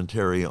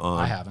documentary on...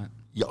 I haven't.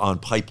 On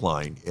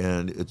Pipeline,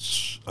 and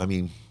it's,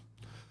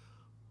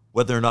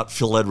 whether or not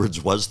Phil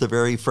Edwards was the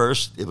very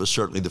first, it was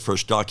certainly the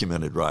first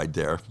documented ride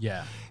there.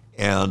 Yeah.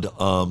 And,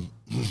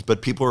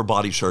 but people were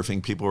body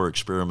surfing, people were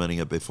experimenting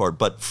it before,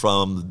 but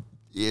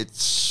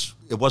it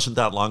wasn't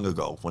that long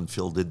ago when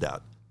Phil did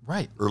that.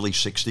 Right. Early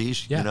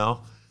 60s,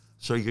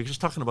 So you're just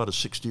talking about a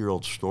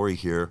 60-year-old story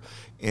here.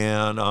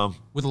 And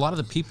with a lot of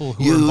the people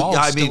who were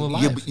involved still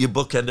alive. You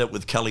bookend it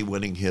with Kelly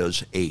winning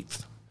his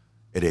 8th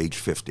at age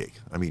 50.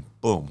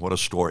 Boom, what a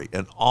story.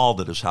 And all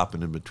that has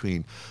happened in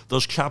between.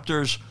 Those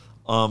chapters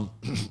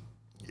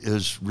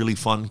is really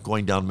fun,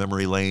 going down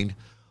memory lane.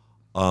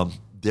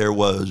 There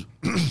was,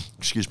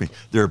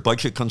 there were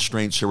budget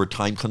constraints, there were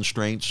time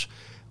constraints.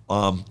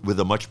 With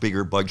a much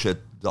bigger budget,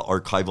 the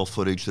archival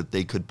footage that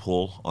they could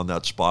pull on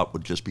that spot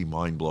would just be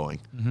mind-blowing.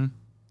 Mm-hmm.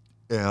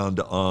 And,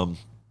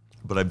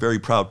 but I'm very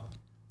proud.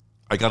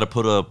 I got to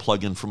put a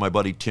plug in for my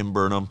buddy Tim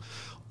Burnham,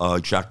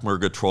 Jack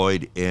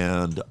Murgatroyd,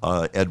 and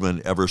Edwin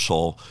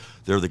Eversole.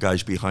 They're the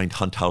guys behind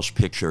Hunt House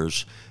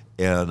Pictures,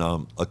 and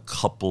a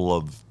couple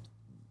of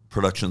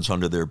productions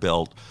under their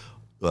belt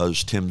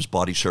was Tim's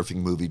body surfing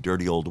movie,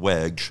 Dirty Old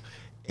Wedge.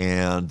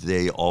 And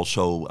they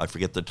also, I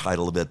forget the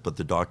title of it, but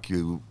the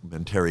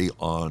documentary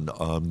on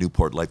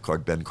Newport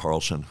lifeguard Ben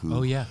Carlson,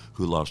 who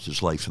lost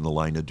his life in the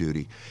line of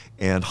duty.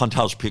 And Hunt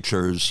House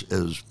Pictures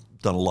is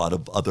done a lot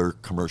of other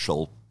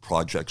commercial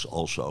projects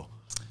also.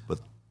 But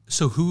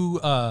So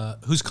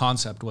whose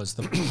concept was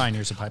the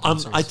Pioneers of Pipeline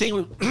series? I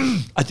think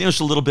it was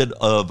a little bit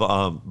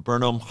of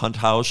Burnham Hunt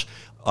House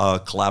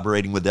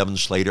collaborating with Evan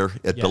Slater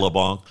at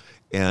Billabong,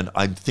 and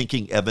I'm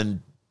thinking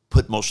Evan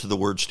put most of the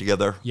words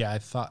together. Yeah, I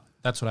thought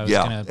that's what I was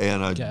going to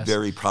and I'm guess.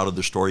 very proud of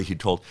the story he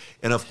told.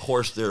 And of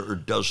course, there are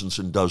dozens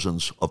and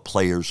dozens of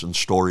players and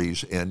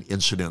stories and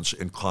incidents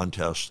and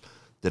contests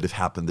that have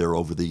happened there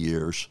over the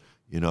years.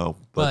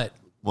 But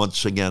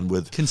once again,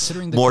 with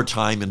considering more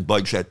time and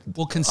budget, I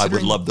would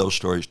considering- love those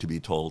stories to be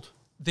told.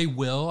 They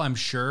will, I'm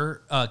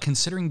sure.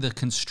 Considering the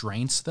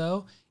constraints,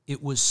 though,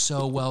 it was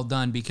so well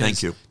done because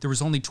Thank you. There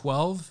was only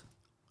 12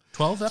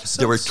 episodes?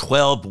 There were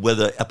 12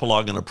 with an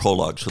epilogue and a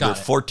prologue, so there are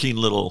 14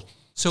 little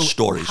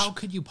stories. How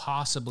could you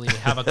possibly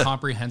have a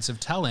comprehensive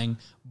telling,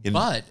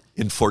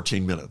 in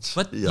 14 minutes?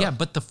 But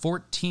the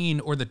 14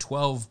 or the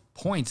 12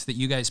 points that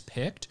you guys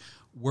picked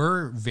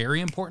were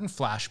very important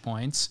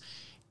flashpoints,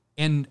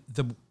 and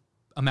the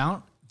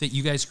amount that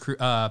you guys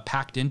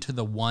packed into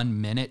the 1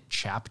 minute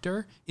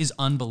chapter is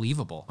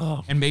unbelievable.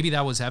 Oh. And maybe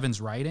that was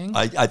Evan's writing.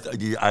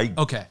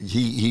 Okay.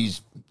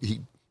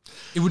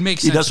 It would make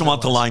sense. He doesn't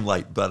want the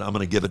limelight, but I'm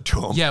going to give it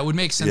to him. Yeah, it would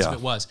make sense if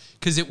it was.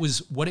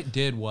 Because what it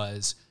did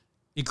was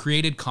it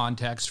created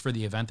context for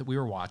the event that we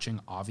were watching,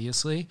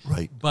 obviously.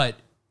 Right. But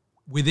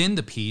within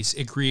the piece,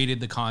 it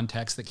created the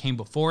context that came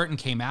before it and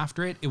came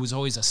after it. It was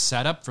always a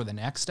setup for the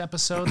next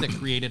episode that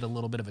created a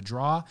little bit of a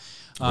draw,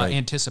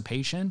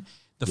 anticipation.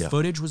 The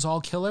footage was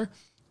all killer.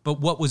 But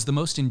what was the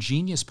most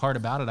ingenious part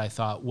about it, I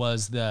thought,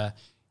 was the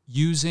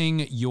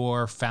using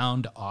your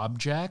found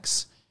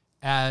objects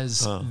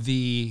as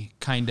the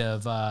kind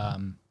of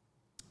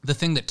the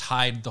thing that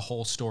tied the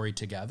whole story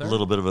together. A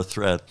little bit of a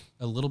thread.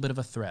 A little bit of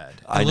a thread.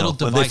 I a little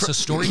know. device, a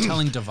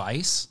storytelling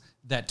device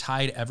that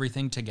tied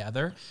everything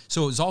together.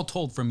 So it was all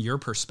told from your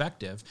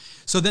perspective.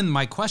 So then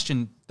my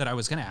question that I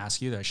was going to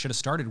ask you that I should have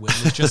started with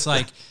was just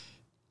like,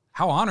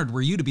 how honored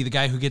were you to be the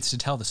guy who gets to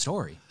tell the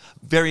story?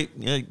 Very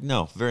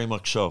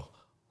much so.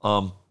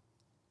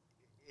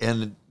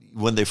 And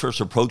when they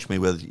first approached me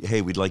with,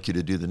 hey, we'd like you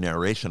to do the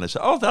narration, I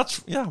said, oh,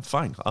 that's,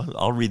 fine.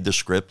 I'll read the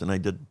script. And I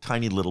did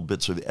tiny little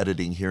bits of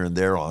editing here and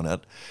there on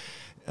it.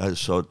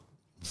 So it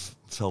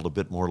felt a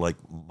bit more like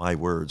my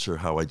words or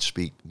how I'd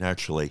speak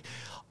naturally.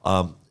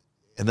 And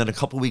then a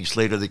couple weeks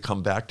later, they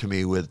come back to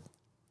me with,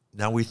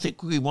 now we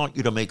think we want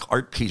you to make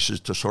art pieces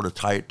to sort of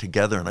tie it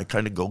together. And I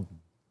kind of go,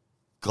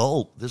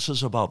 gulp, this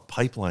is about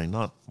Pipeline,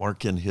 not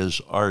Mark and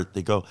his art.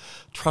 They go,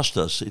 trust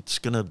us, it's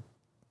going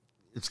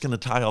to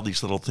tie all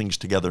these little things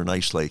together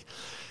nicely.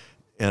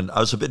 And I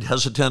was a bit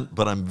hesitant,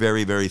 but I'm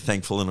very, very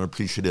thankful and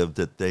appreciative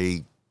that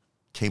they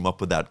came up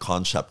with that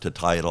concept to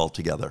tie it all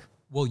together.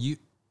 Well,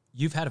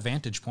 you've had a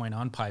vantage point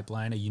on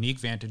Pipeline, a unique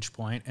vantage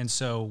point, and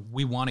so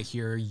we want to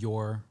hear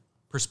your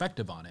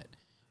perspective on it.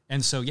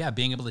 And so,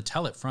 being able to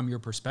tell it from your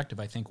perspective,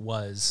 I think,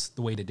 was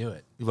the way to do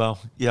it. Well,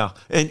 yeah.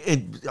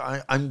 And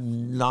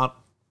I'm not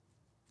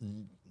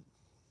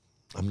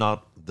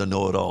the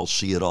know-it-all,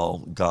 see-it-all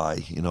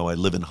guy. I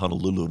live in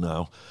Honolulu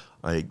now.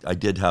 I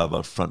did have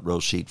a front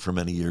row seat for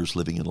many years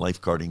living and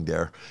lifeguarding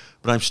there,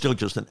 but I'm still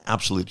just an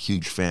absolute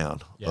huge fan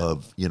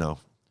of,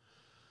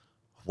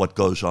 what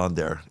goes on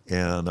there.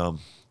 And how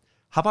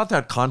about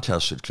that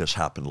contest that just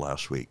happened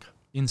last week?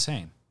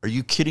 Insane. Are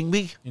you kidding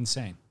me?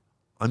 Insane.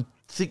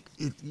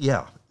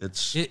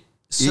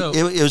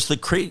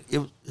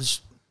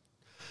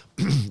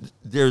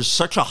 There's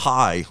such a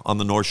high on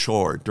the North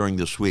Shore during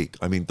this week.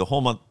 I mean, the whole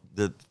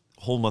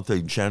month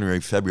of January,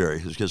 February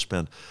has just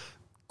been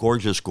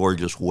gorgeous,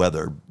 gorgeous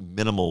weather,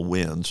 minimal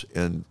winds,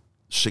 and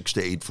 6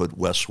 to 8 foot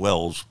west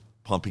swells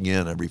pumping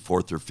in every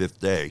fourth or fifth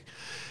day,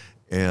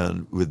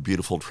 and with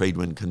beautiful trade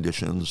wind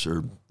conditions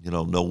or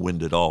no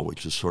wind at all,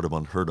 which is sort of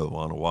unheard of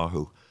on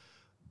Oahu.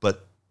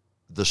 But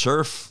the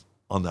surf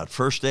on that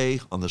first day,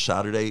 on the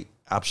Saturday,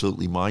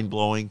 absolutely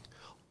mind-blowing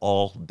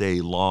all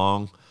day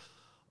long.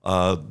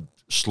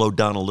 Slowed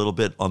down a little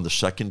bit on the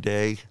second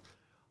day.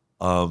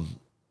 But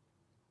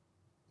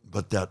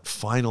that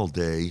final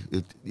day,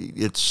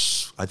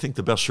 it's I think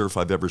the best surf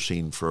I've ever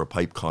seen for a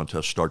pipe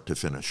contest start to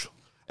finish.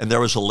 And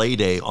there was a lay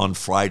day on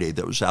Friday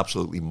that was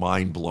absolutely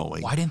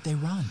mind-blowing. Why didn't they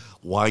run?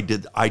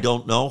 I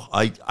don't know.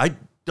 I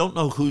don't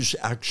know who's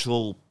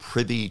actual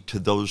privy to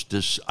those.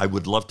 I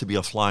would love to be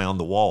a fly on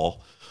the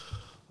wall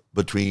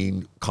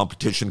between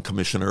competition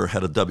commissioner,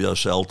 head of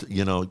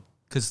WSL,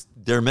 because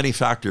there are many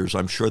factors,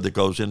 I'm sure, that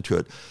goes into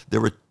it. There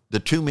were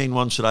the two main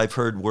ones that I've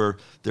heard were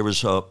there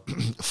was a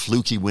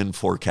fluky wind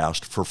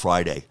forecast for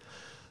Friday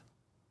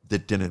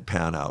that didn't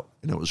pan out,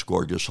 and it was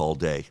gorgeous all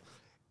day.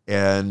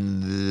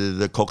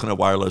 And the Coconut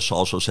Wireless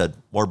also said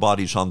more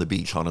bodies on the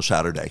beach on a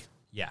Saturday.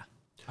 Yeah,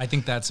 I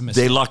think that's a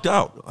mistake. They lucked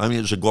out. I mean,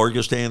 it was a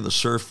gorgeous day, and the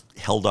surf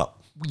held up.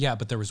 Yeah,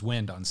 but there was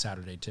wind on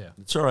Saturday too.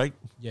 It's all right.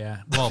 Yeah,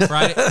 well,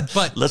 Friday,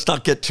 but let's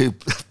not get too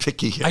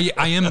picky here.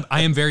 I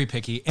am very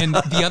picky. And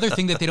the other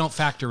thing that they don't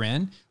factor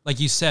in, like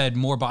you said,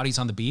 more bodies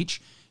on the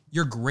beach.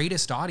 Your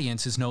greatest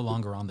audience is no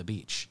longer on the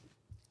beach.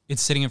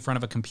 It's sitting in front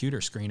of a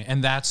computer screen,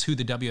 and that's who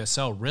the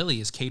WSL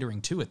really is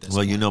catering to at this Well,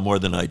 point. you know more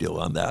than I do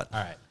on that. All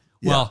right.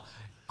 Yeah. Well,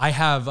 I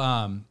have...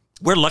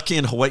 We're lucky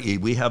in Hawaii.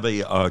 We have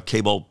a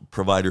cable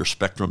provider,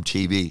 Spectrum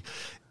TV,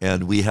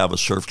 and we have a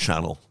surf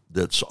channel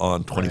that's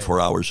on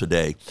 24 hours a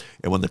day.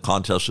 And when the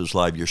contest is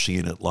live, you're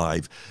seeing it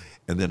live.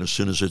 And then as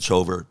soon as it's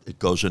over, it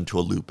goes into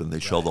a loop, and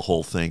they show the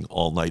whole thing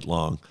all night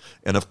long.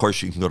 And of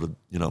course, you can go to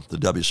the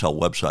WSL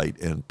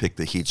website and pick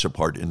the heats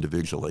apart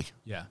individually.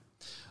 Yeah.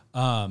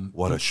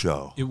 What a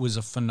show! It was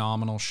a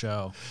phenomenal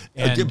show.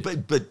 And,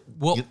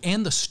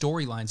 and the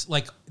storylines,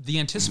 like the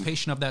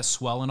anticipation of that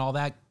swell and all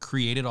that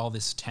created all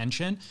this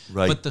tension.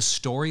 Right. But the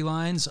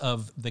storylines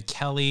of the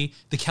Kelly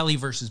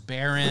versus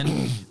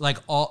Baron, like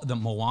all the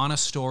Moana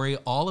story,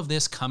 all of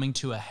this coming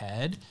to a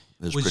head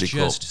was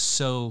just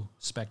so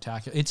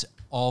spectacular. It's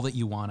all that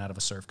you want out of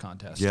a surf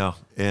contest. Yeah,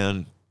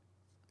 and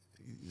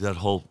that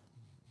whole,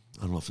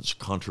 I don't know if it's a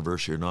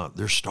controversy or not,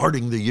 they're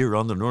starting the year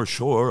on the North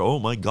Shore. Oh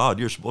my God,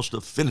 you're supposed to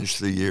finish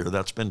the year.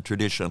 That's been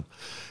tradition.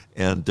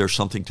 And there's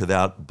something to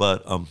that.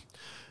 But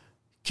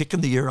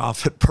kicking the year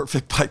off at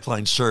Perfect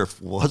Pipeline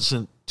Surf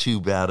wasn't too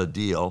bad a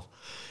deal.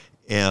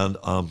 And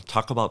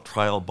talk about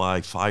trial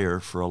by fire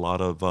for a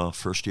lot of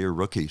first-year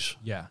rookies.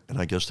 Yeah. And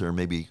I guess there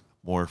may be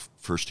more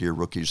first-year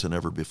rookies than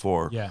ever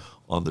before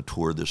on the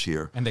tour this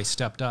year. And they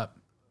stepped up.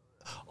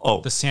 Oh,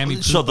 the Sammy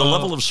Pupo. So the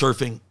level of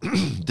surfing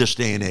this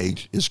day and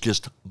age is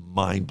just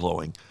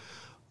mind-blowing.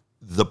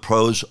 The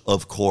pros,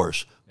 of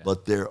course,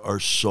 but there are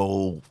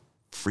so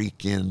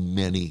freaking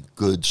many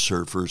good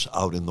surfers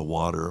out in the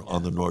water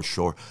on the North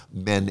Shore,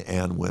 men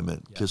and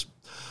women. Because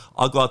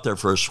I'll go out there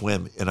for a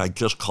swim, and I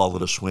just call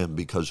it a swim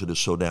because it is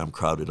so damn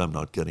crowded. I'm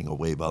not getting a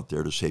wave out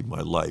there to save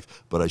my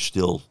life, but I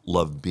still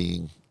love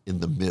being in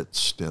the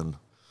midst and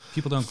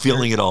people don't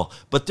feeling it all.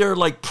 But they're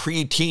like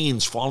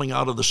pre-teens falling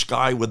out of the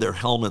sky with their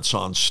helmets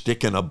on,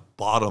 sticking a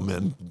bottom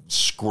and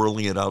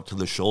squirreling it out to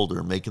the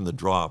shoulder, making the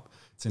drop.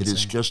 It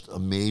is just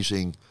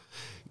amazing,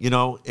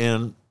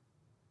 and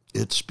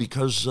it's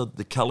because of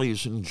the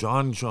Kellys and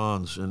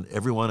Johns and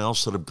everyone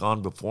else that have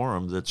gone before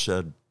them that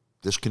said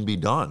this can be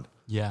done.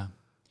 Yeah.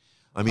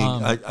 I mean,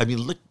 I mean,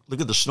 look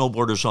at the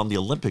snowboarders on the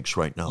Olympics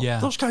right now. Yeah.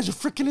 Those guys are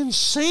freaking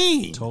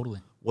insane. Totally.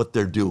 What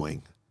they're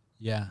doing.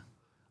 Yeah.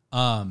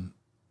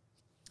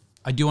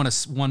 I do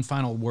want one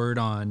final word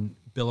on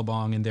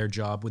Billabong and their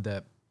job with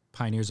the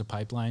Pioneers of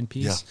Pipeline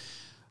piece.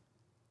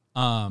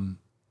 Yeah.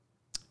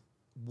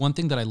 One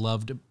thing that I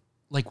loved,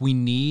 like we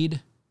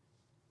need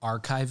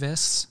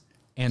archivists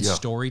and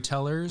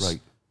storytellers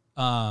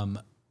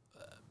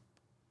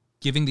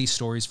giving these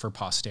stories for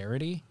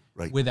posterity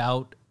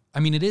without,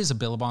 I mean, it is a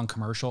Billabong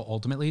commercial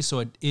ultimately,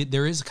 so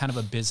there is kind of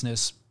a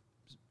business,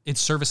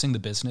 it's servicing the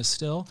business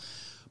still,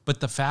 but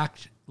the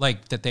fact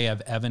like that they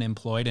have Evan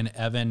employed and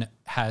Evan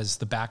has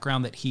the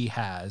background that he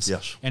has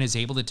and is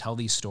able to tell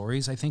these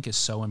stories, I think is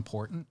so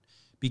important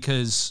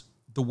because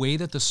the way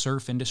that the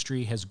surf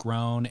industry has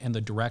grown and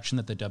the direction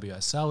that the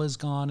WSL has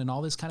gone and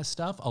all this kind of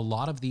stuff, a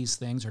lot of these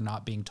things are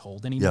not being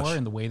told anymore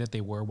in the way that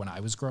they were when I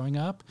was growing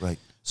up. Right.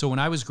 So when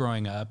I was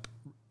growing up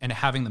and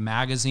having the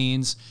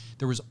magazines,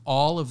 there was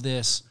all of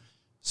this,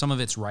 some of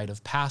it's rite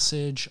of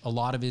passage, a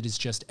lot of it is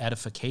just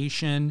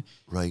edification.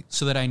 Right.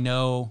 So that I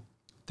know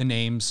the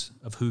names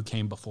of who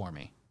came before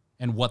me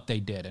and what they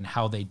did and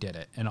how they did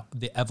it and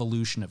the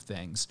evolution of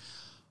things.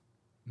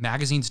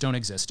 Magazines don't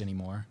exist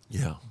anymore.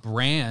 Yeah.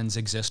 Brands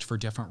exist for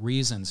different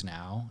reasons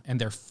now,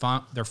 and they're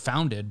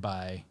founded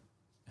by,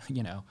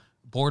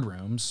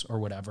 boardrooms or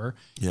whatever.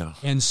 Yeah.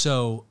 And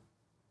so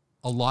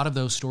a lot of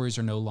those stories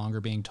are no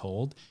longer being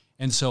told.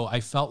 And so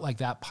I felt like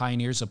that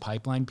Pioneers of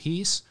Pipeline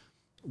piece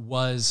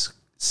was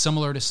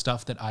similar to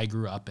stuff that I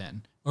grew up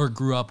in or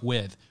grew up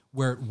with,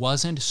 where it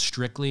wasn't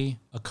strictly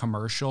a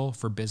commercial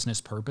for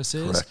business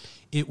purposes. Correct.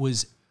 It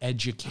was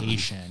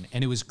education,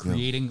 and it was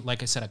creating,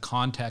 like I said, a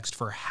context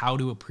for how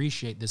to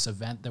appreciate this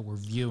event that we're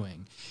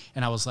viewing.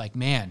 And I was like,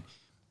 man,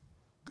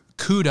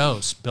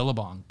 kudos,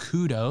 Billabong,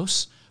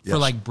 kudos for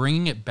like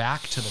bringing it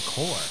back to the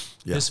core.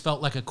 Yeah. This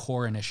felt like a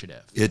core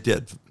initiative. It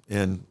did.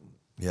 And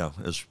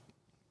as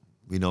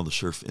we know, the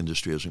surf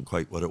industry isn't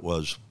quite what it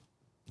was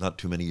not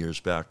too many years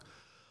back.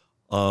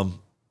 But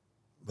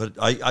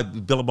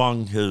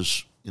Billabong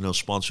has,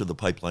 sponsored the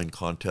pipeline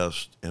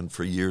contest, and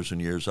for years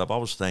and years, I've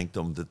always thanked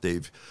them that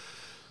they've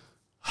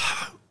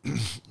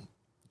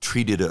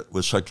treated it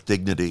with such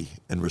dignity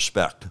and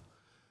respect.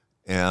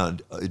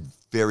 And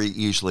very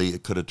easily,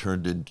 it could have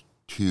turned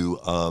into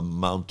a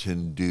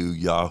Mountain Dew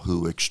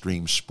Yahoo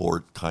extreme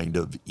sport kind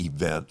of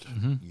event,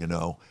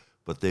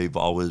 But they've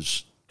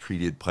always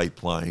treated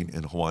pipeline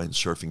and Hawaiian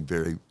surfing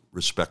very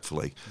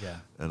respectfully. Yeah.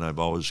 And I've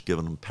always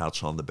given them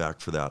pats on the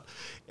back for that.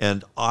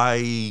 And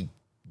I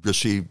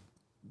received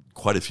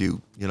quite a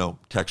few,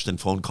 text and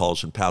phone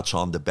calls and pats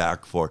on the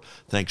back for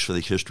thanks for the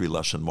history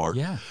lesson, Mark.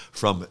 Yeah.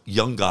 From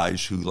young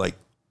guys who like,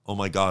 oh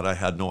my God, I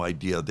had no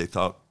idea. They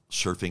thought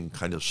surfing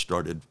kind of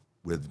started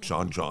with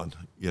John,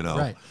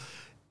 Right.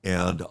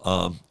 And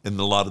a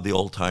lot of the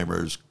old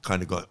timers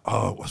kind of going,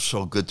 oh, it was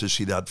so good to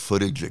see that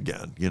footage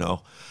again,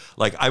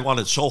 Like I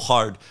wanted so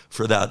hard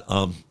for that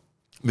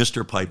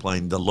Mr.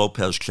 Pipeline, the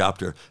Lopez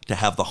chapter, to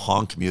have the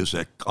honk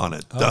music on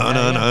it.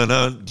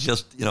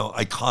 Just,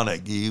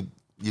 iconic.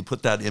 You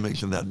put that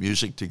image and that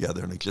music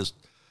together, and it just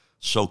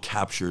so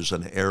captures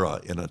an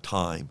era in a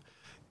time.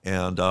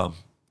 And I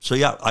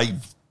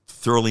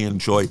thoroughly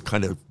enjoyed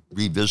kind of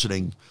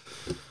revisiting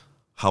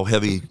how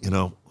heavy,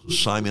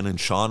 Simon and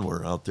Sean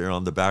were out there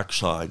on the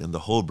backside, and the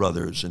Ho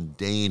brothers and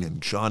Dane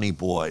and Johnny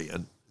Boy.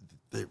 And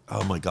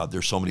oh my God,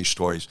 there's so many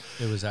stories.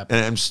 It was epic.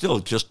 And I'm still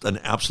just an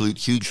absolute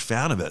huge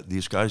fan of it.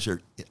 These guys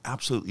are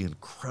absolutely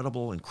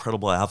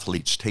incredible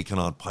athletes taking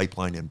on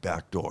Pipeline and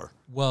Backdoor.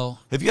 Well,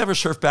 have you ever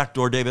surfed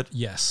Backdoor, David?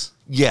 Yes.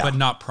 Yeah. But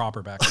not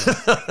proper Backdoor.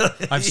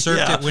 I've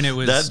surfed it when it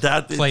was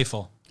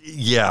playful.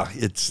 Yeah,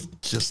 it's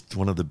just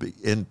one of the big.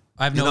 And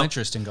I have no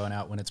interest in going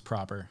out when it's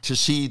proper. To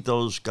see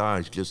those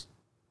guys just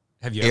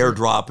have you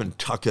airdrop and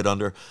tuck it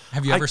under.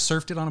 Have you ever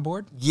surfed it on a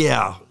board?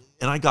 Yeah.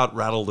 And I got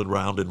rattled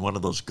around in one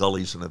of those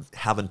gullies and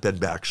haven't been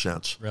back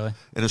since. Really?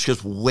 And it's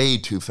just way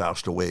too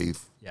fast a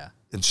wave. Yeah.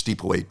 And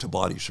steep a wave to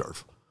body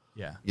surf.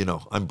 Yeah.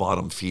 I'm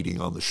bottom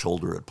feeding on the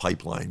shoulder at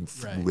Pipeline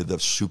with a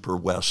Super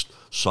West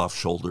soft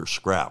shoulder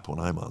scrap when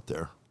I'm out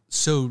there.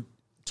 So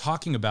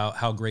talking about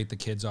how great the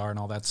kids are and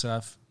all that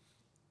stuff,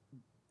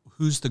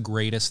 who's the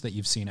greatest that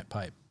you've seen at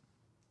Pipe?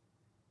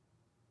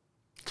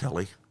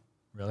 Kelly.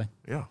 Really?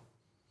 Yeah.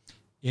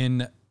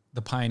 In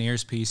the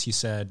Pioneers piece, you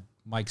said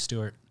Mike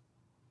Stewart.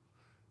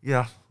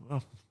 Yeah,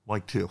 well,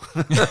 Mike too.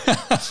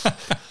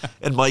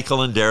 And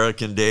Michael and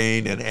Derek and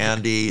Dane and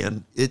Andy.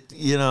 And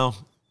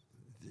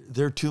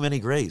there are too many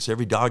greats.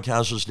 Every dog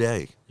has his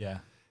day. Yeah.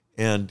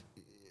 And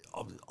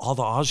all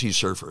the Aussie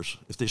surfers,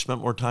 if they spent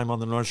more time on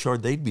the North Shore,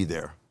 they'd be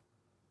there.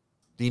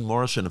 Dean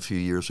Morrison a few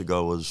years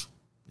ago was,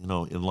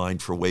 in line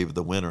for Wave of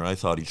the Winter. I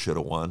thought he should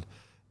have won.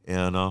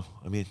 And,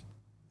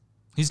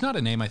 he's not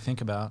a name I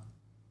think about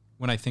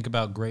when I think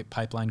about great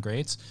Pipeline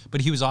greats,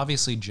 but he was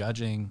obviously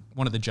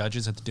one of the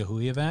judges at the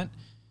Dahui event.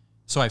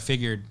 So I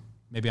figured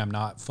maybe I'm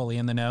not fully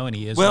in the know, and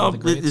he is one of the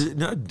greats.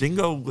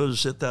 Dingo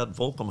was at that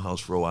Volcom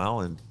House for a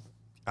while and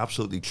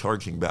absolutely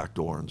charging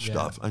Backdoor and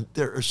stuff. And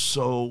there are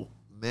so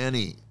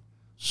many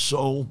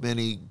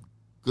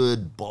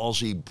good,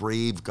 ballsy,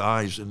 brave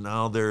guys, and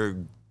now they're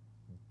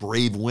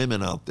brave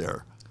women out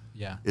there.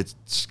 Yeah.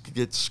 It's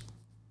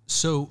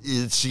an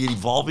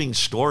evolving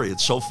story.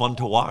 It's so fun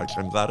to watch.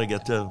 I'm glad I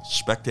get to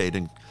spectate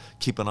and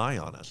keep an eye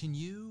on it. Can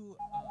you...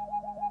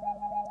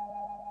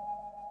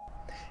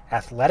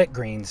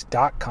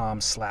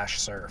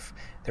 athleticgreens.com/surf.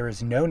 There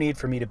is no need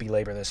for me to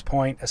belabor this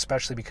point,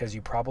 especially because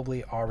you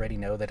probably already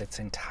know that it's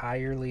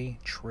entirely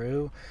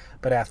true,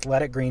 but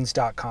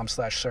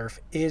athleticgreens.com/surf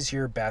is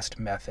your best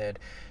method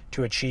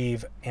to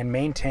achieve and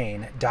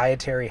maintain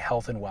dietary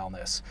health and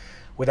wellness,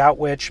 without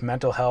which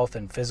mental health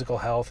and physical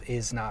health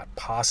is not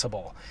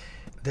possible.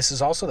 This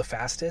is also the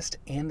fastest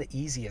and the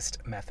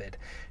easiest method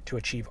to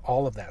achieve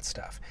all of that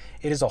stuff.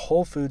 It is a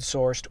whole food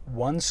sourced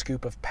 1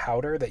 scoop of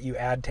powder that you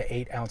add to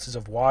 8 ounces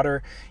of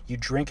water. You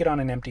drink it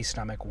on an empty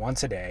stomach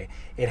once a day.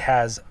 It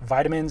has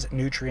vitamins,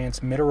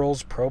 nutrients,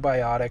 minerals,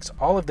 probiotics,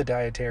 all of the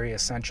dietary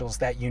essentials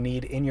that you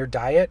need in your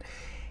diet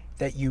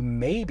that you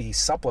may be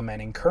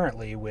supplementing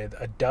currently with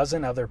a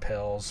dozen other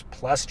pills,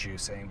 plus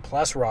juicing,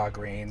 plus raw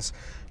greens,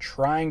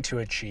 trying to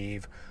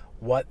achieve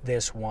what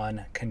this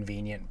one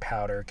convenient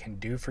powder can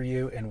do for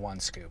you in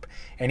 1 scoop.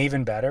 And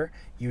even better,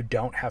 you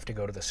don't have to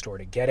go to the store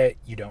to get it.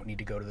 You don't need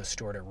to go to the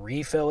store to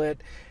refill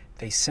it.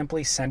 They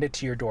simply send it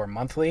to your door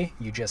monthly.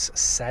 You just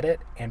set it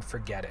and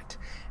forget it.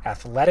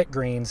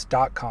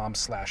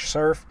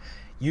 athleticgreens.com/surf.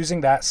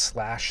 Using that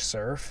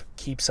 /surf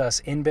keeps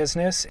us in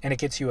business, and it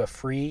gets you a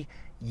free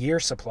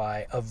year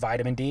supply of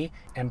vitamin D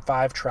and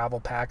 5 travel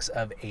packs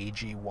of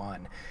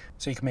AG1.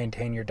 So you can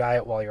maintain your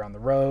diet while you're on the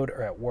road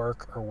or at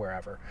work or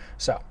wherever.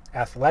 So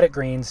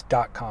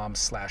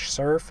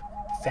athleticgreens.com/surf.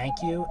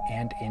 Thank you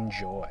and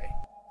enjoy.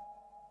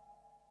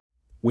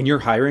 When you're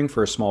hiring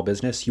for a small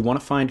business, you want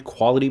to find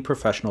quality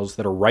professionals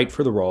that are right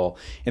for the role,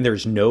 and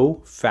there's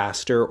no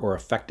faster or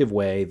effective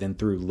way than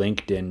through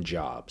LinkedIn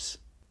Jobs.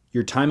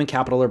 Your time and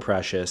capital are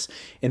precious,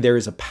 and there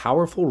is a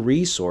powerful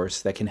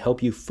resource that can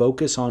help you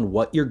focus on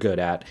what you're good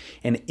at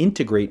and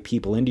integrate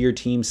people into your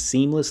team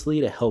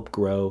seamlessly to help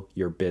grow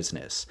your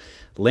business.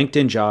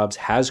 LinkedIn Jobs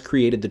has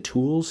created the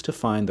tools to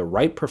find the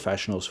right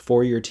professionals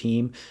for your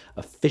team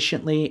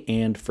efficiently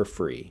and for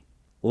free.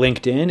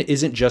 LinkedIn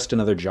isn't just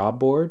another job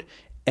board.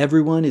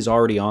 Everyone is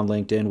already on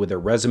LinkedIn with their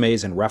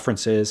resumes and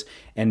references,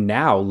 and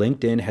now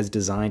LinkedIn has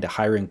designed a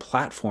hiring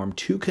platform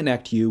to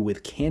connect you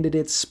with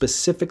candidates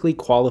specifically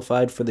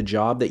qualified for the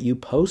job that you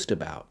post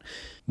about.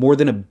 More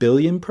than 1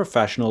 billion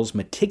professionals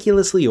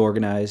meticulously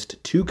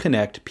organized to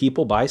connect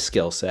people by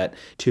skill set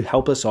to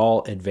help us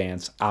all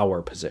advance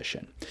our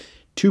position.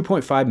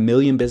 2.5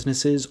 million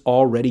businesses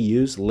already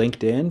use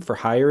LinkedIn for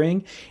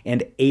hiring,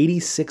 and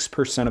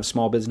 86% of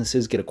small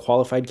businesses get a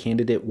qualified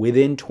candidate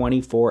within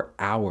 24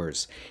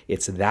 hours.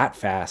 It's that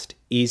fast,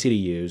 easy to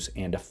use,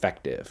 and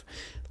effective.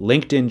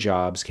 LinkedIn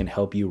Jobs can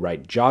help you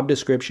write job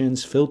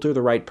descriptions, filter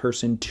the right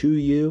person to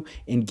you,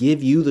 and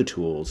give you the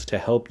tools to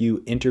help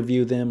you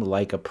interview them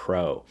like a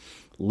pro.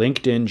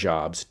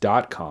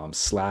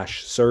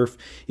 linkedinjobs.com/surf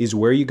is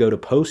where you go to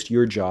post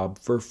your job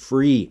for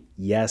free.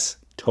 Yes,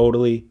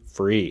 totally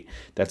free.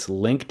 That's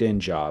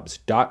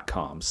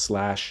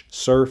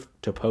linkedinjobs.com/surf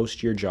to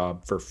post your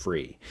job for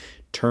free.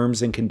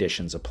 Terms and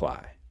conditions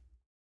apply.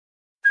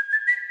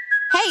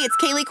 Hey, it's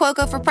Kaylee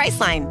Cuoco for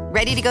Priceline.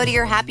 Ready to go to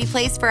your happy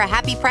place for a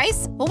happy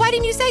price? Well, why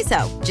didn't you say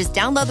so? Just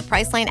download the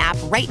Priceline app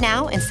right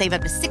now and save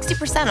up to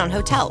 60% on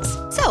hotels.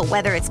 So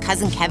whether it's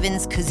Cousin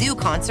Kevin's Kazoo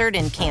Concert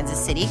in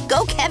Kansas City,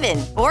 go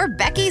Kevin, or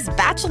Becky's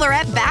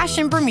Bachelorette Bash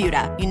in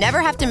Bermuda, you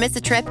never have to miss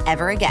a trip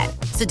ever again.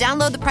 So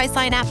download the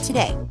Priceline app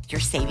today. Your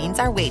savings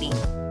are waiting.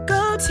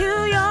 Go to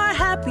your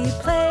happy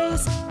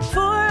place for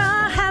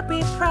a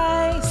happy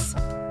price.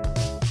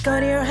 Go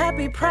to your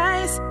happy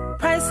price,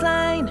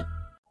 Priceline.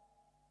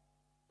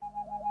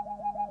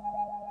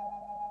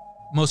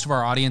 Most of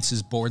our audience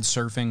is board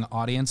surfing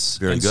audience.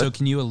 Very good. So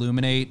can you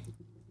illuminate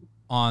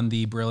on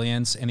the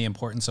brilliance and the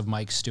importance of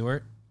Mike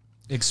Stewart?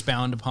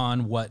 Expound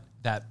upon what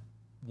that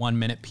 1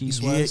 minute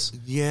piece was?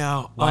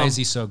 Yeah. Why is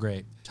he so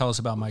great? Tell us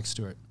about Mike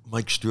Stewart.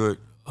 Mike Stewart,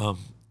 a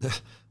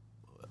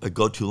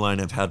go-to line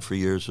I've had for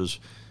years is,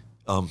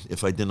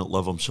 if I didn't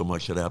love him so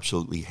much, I'd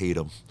absolutely hate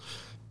him,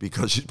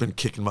 because he's been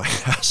kicking my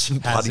ass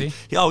and body. Has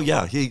he? Oh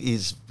yeah,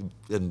 he's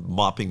been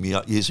mopping me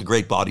up. He's a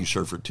great body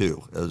surfer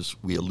too, as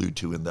we allude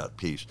to in that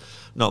piece.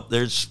 No,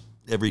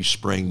 every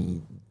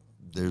spring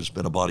there's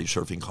been a body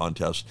surfing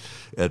contest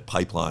at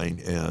Pipeline,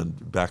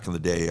 and back in the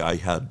day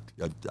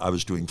I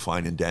was doing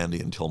fine and dandy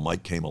until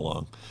Mike came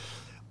along,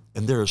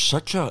 and there is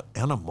such a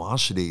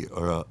animosity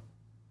or a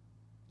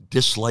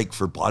dislike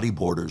for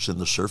bodyboarders in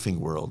the surfing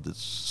world.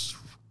 It's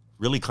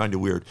really kind of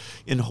weird.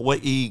 In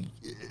Hawaii,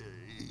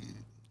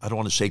 I don't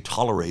want to say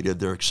tolerated,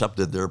 they're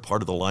accepted, they're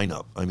part of the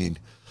lineup. I mean,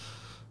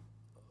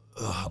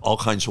 all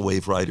kinds of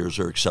wave riders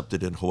are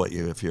accepted in Hawaii.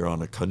 If you're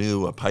on a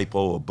canoe, a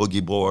paipo, a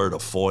boogie board, a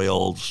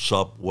foil,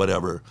 sup,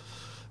 whatever,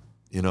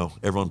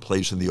 everyone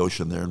plays in the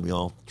ocean there, and we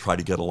all try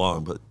to get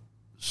along. But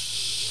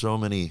so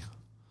many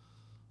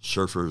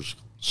surfers,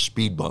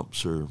 speed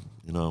bumps or,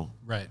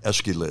 right,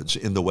 escalids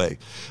in the way.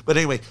 But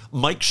anyway,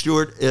 Mike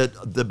Stewart,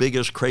 the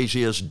biggest,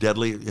 craziest,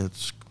 deadly,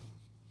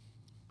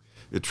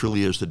 it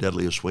truly is the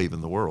deadliest wave in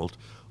the world.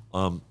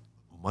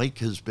 Mike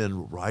has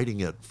been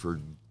riding it for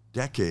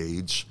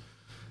decades,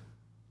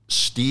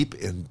 steep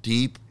and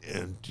deep,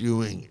 and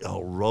doing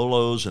El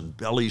Rolos and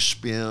belly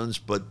spins,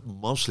 but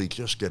mostly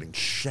just getting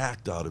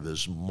shacked out of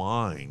his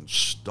mind,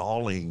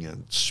 stalling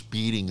and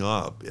speeding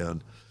up.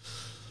 And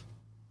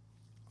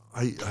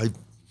I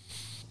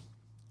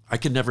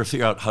can never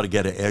figure out how to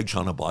get an edge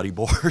on a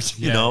bodyboard,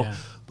 Yeah.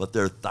 But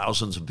there are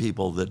thousands of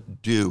people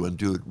that do, and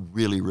do it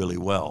really, really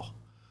well.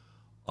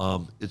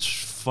 It's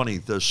funny,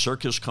 the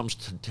circus comes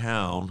to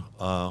town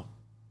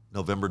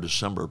November,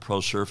 December, pro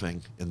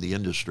surfing in the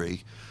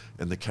industry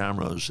and the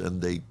cameras, and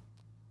they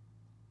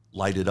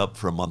light it up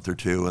for a month or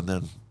two and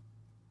then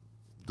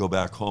go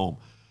back home.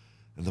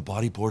 And the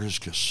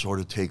bodyboarders just sort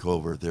of take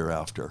over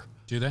thereafter.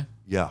 Do they?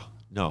 Yeah.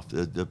 No,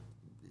 the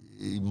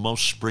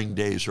most spring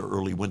days or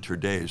early winter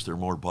days, there are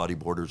more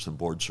bodyboarders than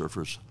board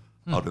surfers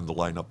out in the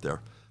lineup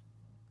there.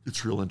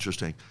 It's real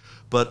interesting.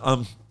 But,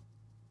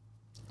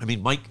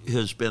 Mike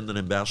has been an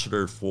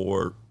ambassador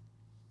for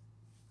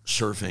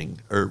surfing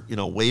or,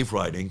 wave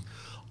riding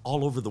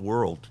all over the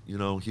world.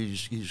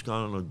 He's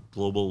gone on a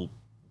global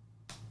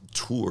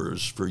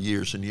tours for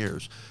years and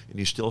years, and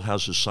he still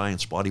has his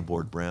Science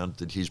bodyboard brand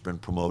that he's been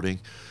promoting.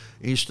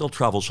 And he still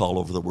travels all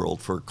over the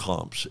world for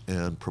comps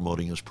and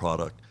promoting his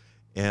product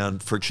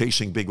and for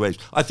chasing big waves.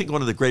 I think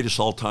one of the greatest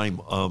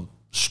all-time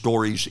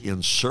stories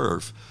in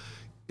surf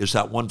is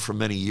that one from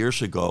many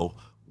years ago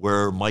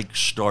where Mike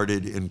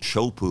started in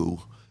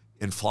Chopu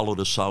and followed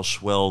a south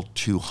swell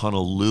to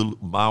Honolulu,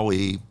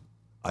 Maui.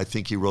 I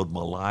think he rode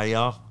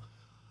Malaya,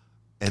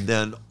 and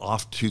then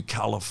off to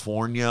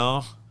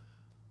California.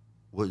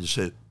 What is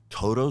it,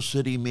 Toto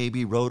City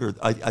maybe rode? Or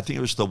I think it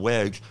was the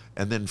Wedge,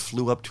 and then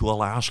flew up to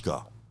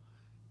Alaska.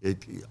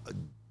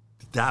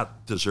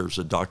 That deserves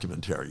a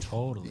documentary.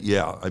 Totally.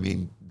 Yeah,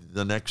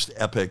 the next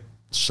epic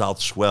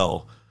south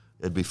swell,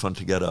 it'd be fun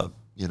to get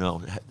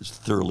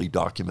thoroughly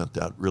document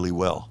that really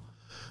well.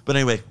 But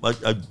anyway,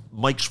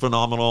 Mike's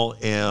phenomenal,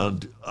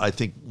 and I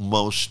think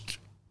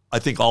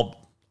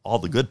all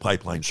the good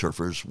Pipeline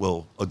surfers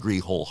will agree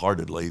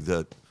wholeheartedly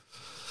that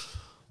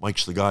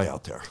Mike's the guy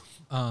out there.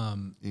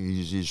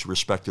 He's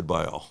respected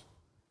by all.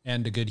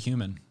 And a good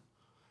human.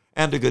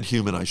 And a good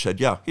human, I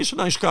said. Yeah, he's a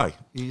nice guy.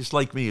 He's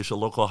like me. He's a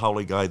local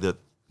Haole guy that,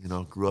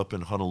 grew up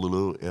in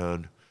Honolulu,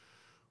 and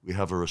we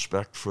have a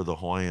respect for the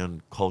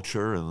Hawaiian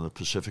culture and the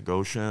Pacific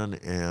Ocean,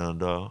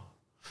 and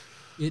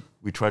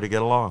we try to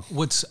get along.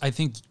 What's, I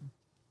think,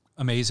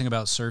 amazing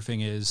about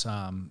surfing is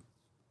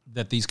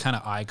that these kind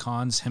of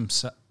icons,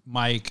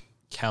 Mike,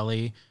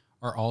 Kelly,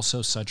 are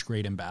also such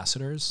great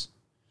ambassadors.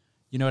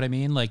 You know what I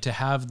mean? Like, to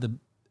have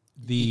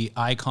the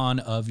icon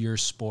of your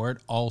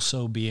sport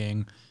also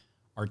being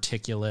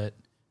articulate,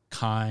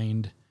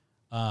 kind,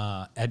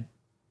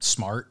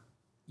 smart,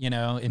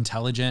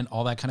 intelligent,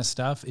 all that kind of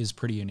stuff is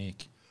pretty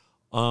unique.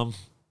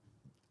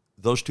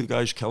 those two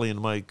guys, Kelly and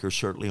Mike, are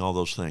certainly all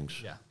those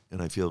things. Yeah.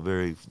 And I feel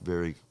very,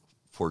 very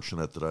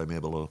fortunate that I'm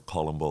able to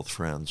call them both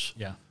friends.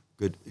 Yeah.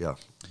 Good. Yeah.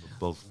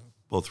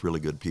 Both really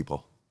good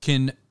people.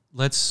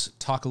 Let's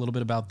talk a little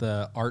bit about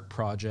the art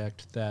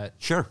project that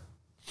Sure.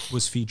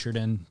 was featured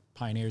in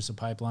Pioneers of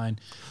Pipeline.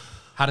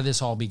 How did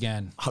this all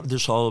begin? How did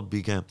this all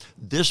begin?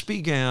 This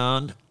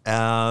began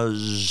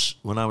as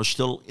when I was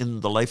still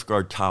in the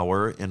lifeguard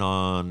tower and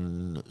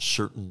on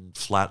certain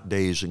flat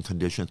days and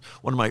conditions.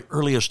 One of my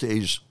earliest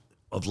days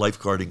of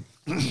lifeguarding,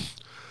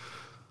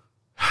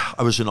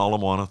 I was in Ala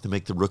Moana to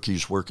make the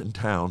rookies work in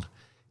town,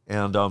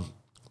 and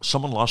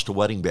someone lost a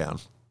wedding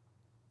band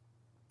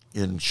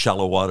in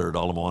shallow water at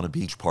Ala Moana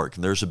Beach Park,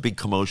 and there's a big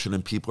commotion,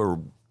 and people are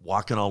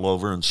walking all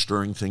over and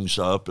stirring things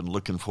up and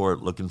looking for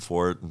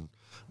it, and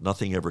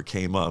nothing ever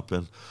came up.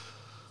 And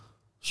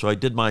so I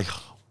did my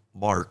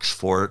marks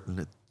for it,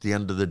 and at the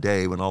end of the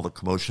day, when all the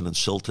commotion and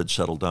silt had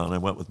settled down, I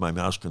went with my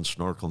mask and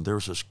snorkel, and there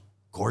was this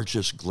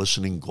gorgeous,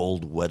 glistening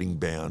gold wedding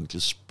band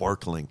just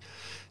sparkling.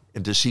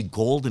 And to see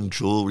gold and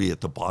jewelry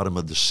at the bottom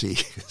of the sea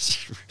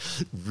is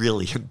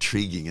really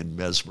intriguing and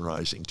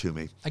mesmerizing to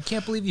me. I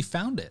can't believe you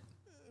found it.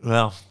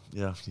 Well,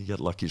 yeah, you get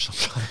lucky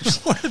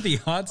sometimes. What are the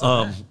odds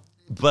of that?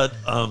 But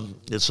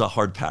it's a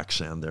hard packed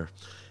sand there.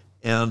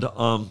 And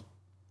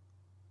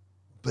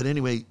but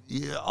anyway,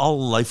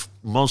 yeah,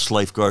 most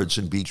lifeguards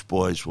and beach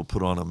boys will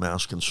put on a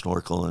mask and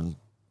snorkel and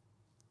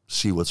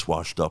see what's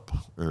washed up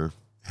or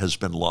has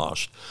been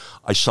lost.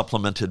 I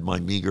supplemented my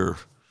meager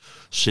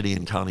city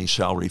and county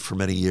salary for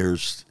many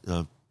years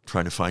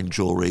trying to find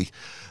jewelry.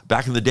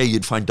 Back in the day,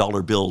 you'd find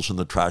dollar bills in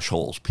the trash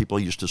holes. People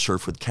used to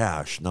surf with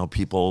cash. Now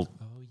people...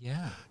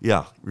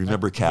 Yeah,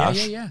 remember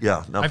cash?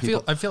 Yeah. Now I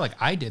feel like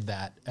I did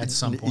that at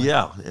some point.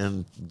 Yeah,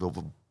 and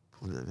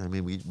I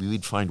mean,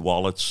 we'd find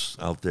wallets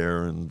out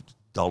there and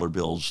dollar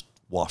bills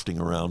wafting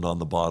around on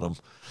the bottom,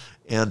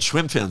 and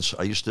swim fins.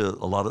 I used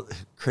to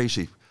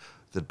crazy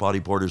that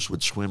bodyboarders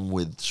would swim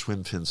with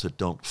swim fins that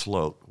don't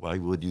float. Why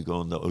would you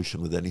go in the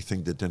ocean with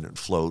anything that didn't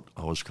float?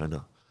 Always kind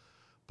of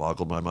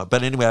boggled my mind.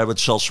 But anyway, I would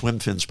sell swim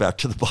fins back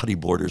to the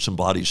bodyboarders and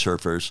body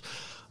surfers,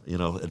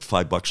 at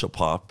 $5 a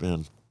pop,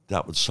 and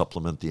that would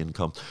supplement the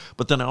income.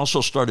 But then I also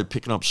started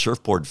picking up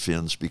surfboard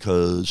fins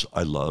because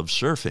I love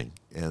surfing,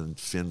 and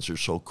fins are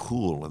so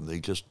cool, and they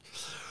just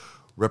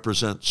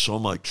represent so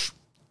much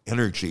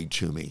energy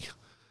to me.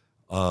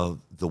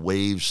 The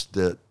waves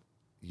that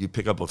you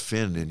pick up a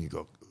fin and you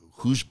go,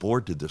 whose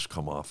board did this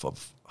come off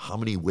of? How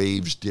many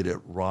waves did it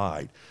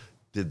ride?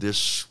 Did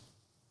this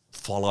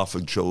fall off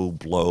of Joe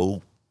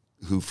Blow,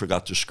 who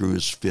forgot to screw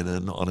his fin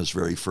in on his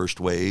very first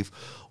wave?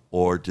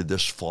 Or did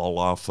this fall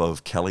off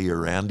of Kelly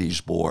or Andy's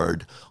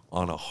board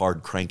on a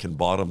hard crank and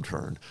bottom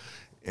turn?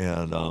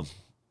 And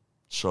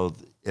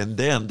and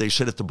then they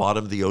sit at the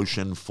bottom of the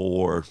ocean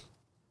for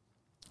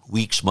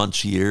weeks,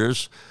 months,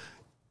 years,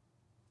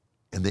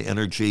 and the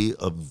energy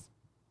of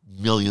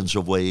millions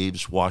of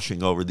waves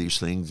washing over these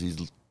things,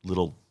 these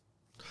little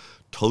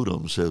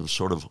totems have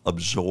sort of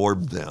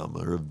absorbed them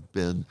or have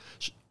been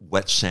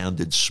wet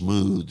sanded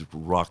smooth,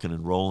 rocking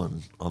and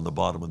rolling on the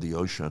bottom of the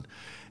ocean.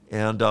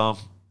 And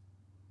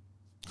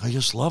I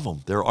just love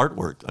them. Their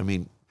artwork. I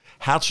mean,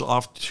 hats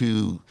off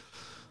to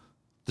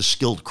the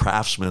skilled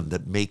craftsmen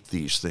that make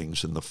these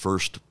things in the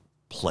first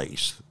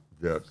place,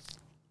 that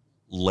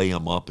lay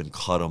them up and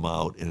cut them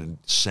out and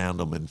sand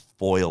them and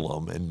foil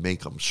them and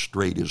make them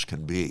straight as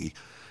can be.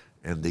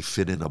 And they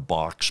fit in a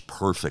box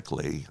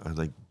perfectly. I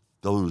think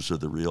those are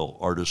the real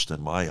artists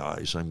in my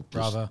eyes.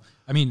 Bravo.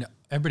 I mean,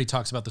 everybody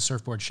talks about the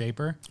surfboard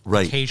shaper.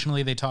 Right.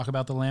 Occasionally they talk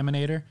about the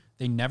laminator.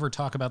 They never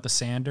talk about the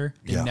sander.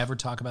 They never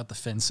talk about the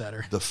fin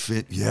setter. The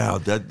fin, yeah.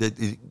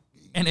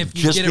 And if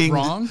you get it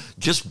wrong,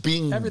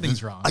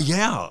 everything's wrong.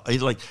 Yeah.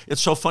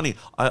 It's so funny.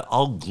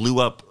 I'll glue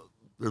up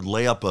or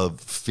lay up a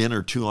fin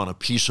or two on a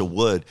piece of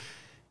wood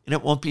and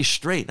it won't be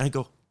straight. And I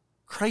go,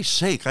 Christ's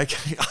sake, I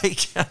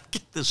can't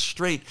get this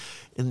straight.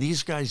 And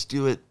these guys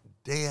do it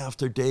day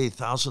after day,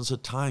 thousands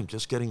of times,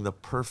 just getting the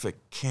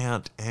perfect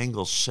cant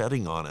angle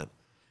setting on it.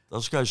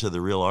 Those guys are the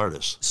real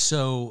artists.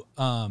 So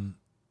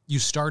you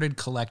started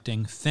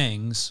collecting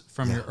things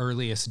from your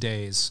earliest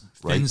days,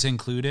 fins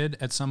included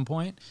at some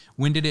point.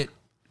 When did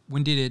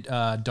it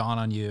dawn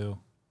on you?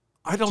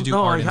 I don't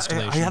know.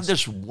 I had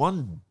this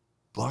one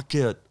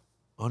bucket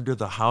under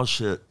the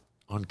house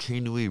on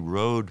Kainui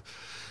Road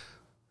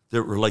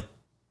that were like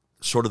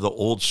sort of the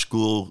old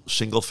school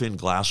single fin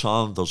glass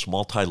on, those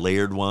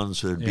multi-layered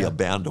ones. There'd be a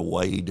band of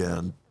white,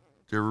 and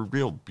they were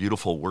real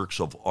beautiful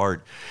works of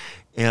art.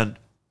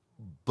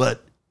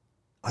 But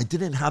I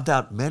didn't have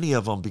that many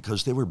of them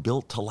because they were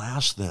built to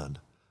last then.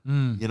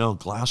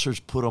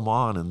 Glassers put them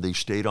on and they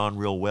stayed on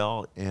real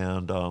well.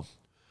 And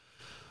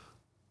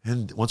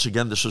once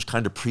again, this was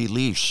kind of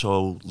pre-leash,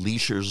 so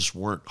leashers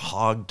weren't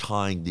hog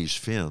tying these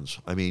fins.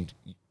 I mean,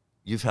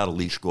 you've had a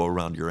leash go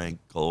around your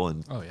ankle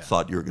and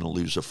thought you were going to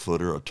lose a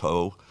foot or a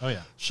toe. Oh,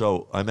 yeah.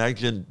 So I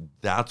imagine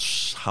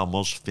that's how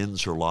most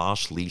fins are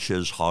lost,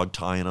 leashes, hog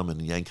tying them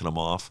and yanking them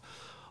off.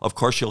 Of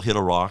course, you'll hit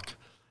a rock.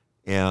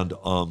 And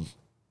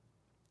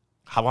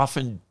how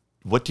often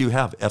What do you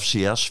have?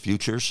 FCS,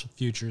 futures?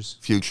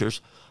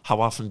 Futures.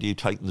 How often do you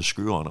tighten the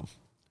screw on them?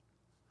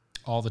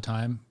 All the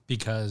time,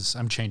 because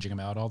I'm changing them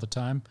out all the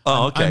time.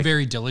 Oh, okay. I'm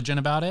very diligent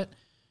about it.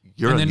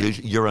 You're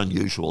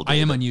unusual. David.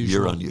 I am unusual.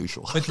 You're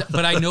unusual.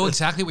 But I know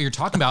exactly what you're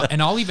talking about.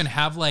 And I'll even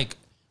have like,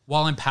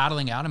 while I'm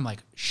paddling out, I'm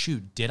like,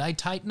 shoot, did I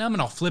tighten them?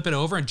 And I'll flip it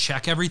over and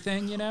check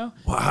everything, you know?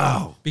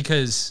 Wow.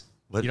 Because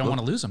you don't want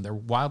to lose them. They're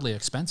wildly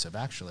expensive,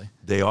 actually.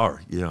 They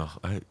are,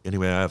 I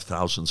have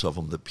thousands of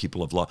them that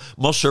people have lost.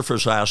 Most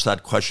surfers, I ask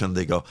that question,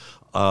 they go,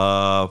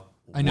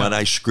 when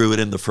I screw it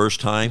in the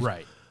first time.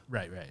 Right.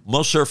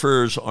 Most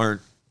surfers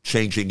aren't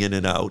changing in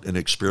and out and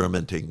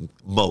experimenting.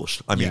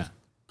 Most. I mean,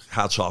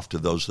 hats off to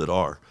those that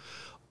are.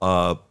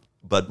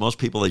 But most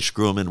people, they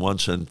screw them in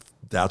once and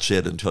that's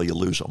it until you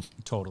lose them.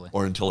 Totally.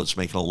 Or until it's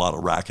making a lot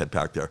of racket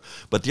back there.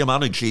 But the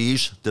amount of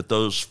G's that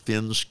those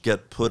fins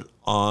get put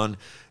on,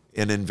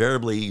 and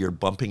invariably you're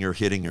bumping or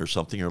hitting or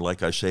something, or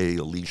like I say,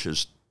 a leash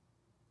is,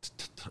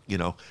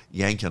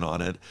 yanking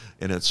on it,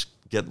 and it's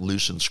getting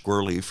loose and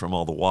squirrely from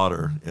all the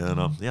water.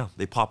 And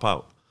they pop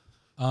out.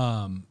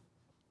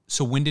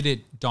 So when did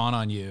it dawn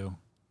on you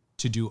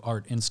to do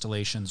art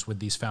installations with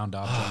these found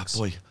objects?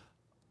 Boy.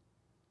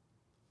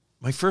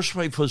 My first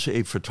wife was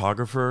a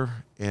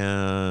photographer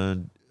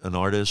and an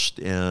artist,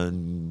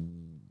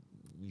 and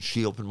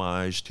she opened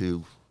my eyes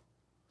to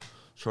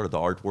sort of the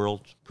art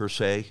world, per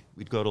se.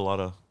 We'd go to a lot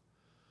of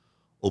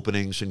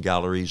openings and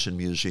galleries and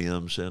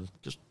museums and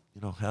just,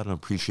 had an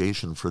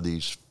appreciation for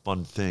these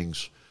fun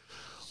things.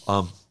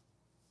 And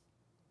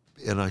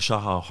I saw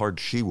how hard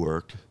she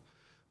worked.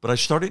 But I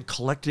started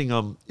collecting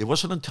them. It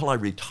wasn't until I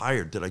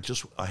retired that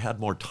I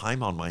had more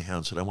time on my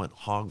hands that I went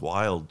hog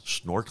wild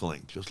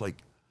snorkeling, just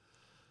like,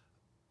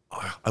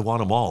 I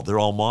want them all. They're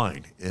all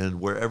mine. And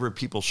wherever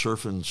people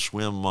surf and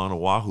swim on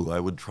Oahu, I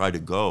would try to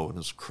go. And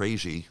it's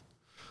crazy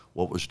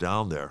what was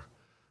down there.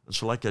 And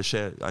so, like I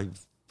said, I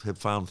have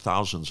found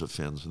thousands of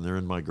fins, and they're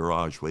in my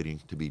garage waiting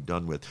to be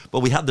done with. But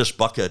we had this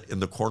bucket in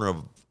the corner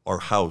of our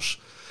house,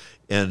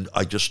 and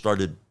I just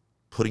started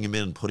putting them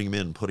in.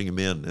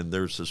 And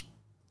there's this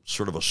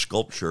sort of a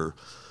sculpture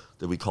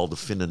that we called the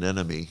Fin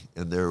Anemone,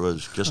 and there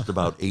was just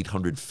about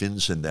 800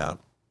 fins in that.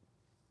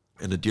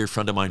 And a dear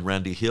friend of mine,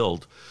 Randy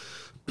Hild,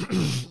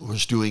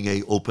 was doing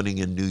a opening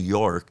in New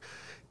York,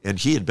 and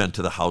he had been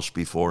to the house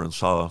before and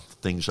saw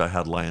things I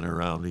had lying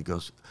around. He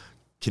goes,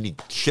 "Can you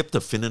ship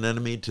the Fin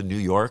Anemone to New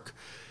York?"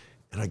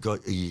 And I go,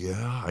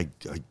 "Yeah, I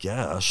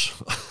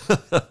guess."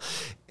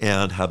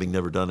 And having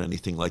never done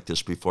anything like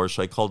this before,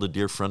 so I called a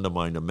dear friend of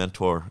mine, a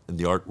mentor in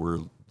the art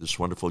world, this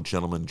wonderful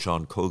gentleman,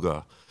 John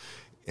Koga,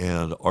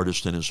 and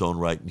artist in his own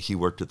right, and he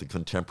worked at the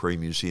Contemporary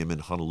Museum in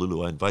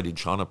Honolulu. I invited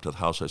John up to the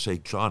house. I say,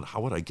 "John, how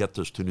would I get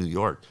this to New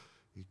York?"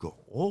 He'd go,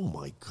 "Oh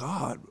my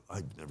God,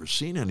 I've never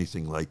seen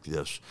anything like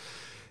this."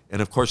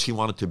 And of course, he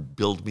wanted to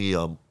build me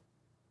a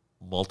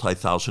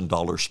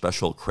multi-$1,000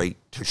 special crate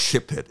to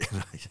ship it.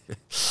 And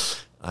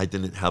I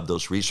didn't have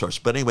those resources.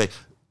 But anyway,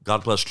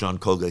 God bless John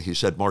Koga. He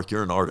said, "Mark,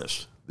 you're an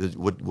artist.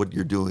 What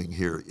you're doing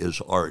here is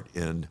art.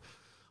 And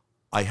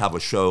I have a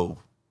show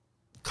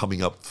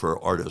coming up for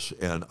artists,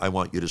 and I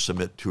want you to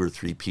submit 2 or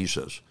 3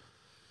 pieces."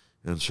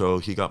 And so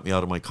he got me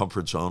out of my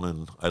comfort zone,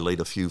 and I laid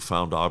a few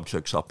found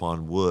objects up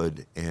on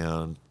wood,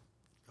 and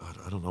God,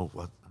 I don't know,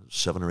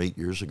 7 or 8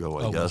 years ago,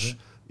 I guess. Was it?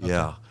 Okay.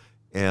 Yeah.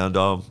 And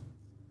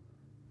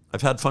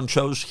I've had fun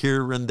shows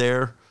here and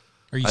there.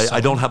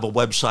 I don't have a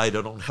website.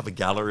 I don't have a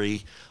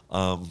gallery.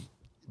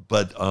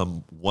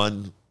 But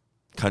one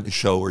kind of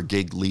show or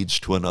gig leads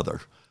to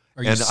another.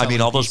 And I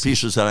mean, all those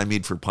pieces that I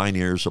made for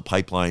Pioneers, a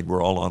pipeline,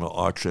 were all on an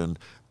auction,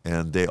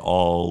 and they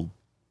all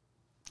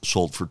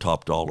sold for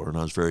top dollar, and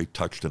I was very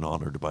touched and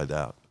honored by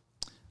that.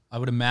 I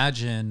would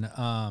imagine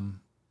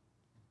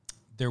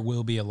there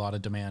will be a lot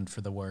of demand for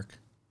the work.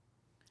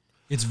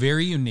 It's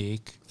very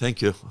unique.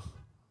 Thank you.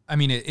 I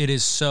mean, it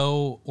is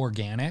so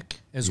organic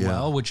as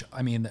well, which,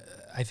 I mean,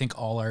 I think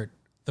all art,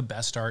 the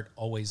best art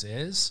always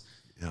is.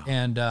 Yeah.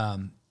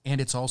 And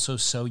it's also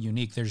so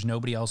unique. There's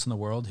nobody else in the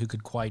world who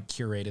could quite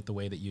curate it the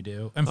way that you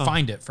do. And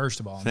find it,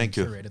 first of all, and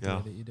curate it the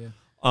way that you do.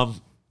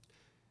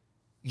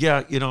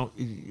 Yeah,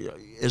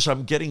 as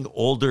I'm getting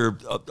older,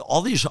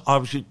 all these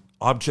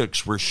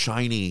objects were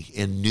shiny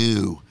and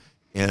new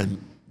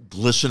and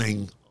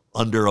glistening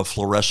under a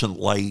fluorescent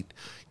light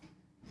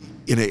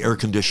in an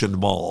air-conditioned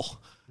mall.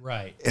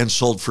 Right. And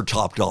sold for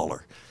top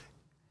dollar.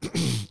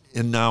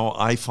 And now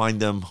I find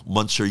them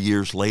months or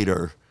years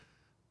later,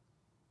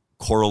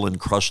 coral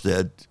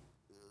encrusted,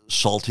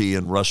 salty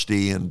and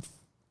rusty and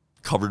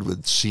covered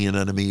with sea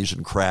anemones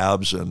and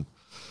crabs and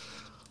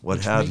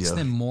what have you. Makes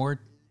them more.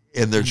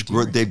 And they've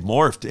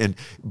morphed,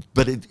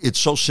 but it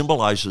so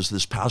symbolizes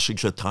this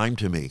passage of time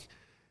to me.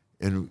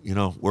 And,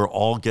 we're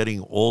all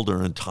getting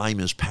older and time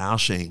is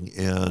passing.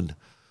 And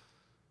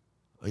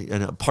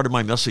part of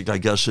my message, I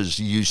guess, is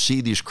you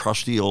see these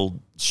crusty old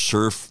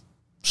surf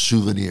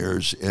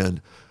souvenirs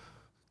and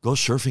go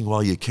surfing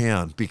while you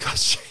can,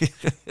 because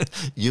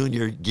you and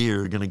your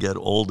gear are going to get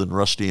old and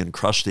rusty and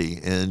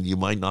crusty, and you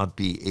might not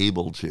be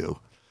able to.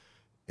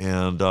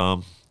 And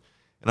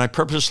I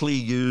purposely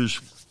use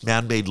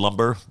man-made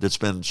lumber that's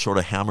been sort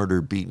of hammered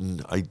or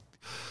beaten. I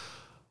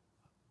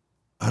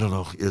don't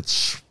know.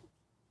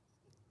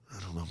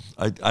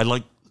 I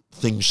like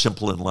things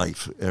simple in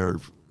life.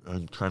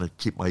 I'm trying to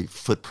keep my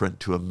footprint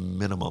to a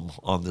minimum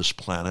on this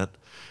planet.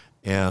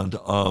 And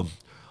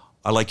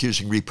I like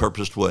using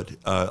repurposed wood.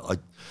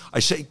 I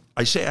say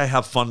I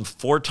have fun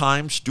 4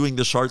 times doing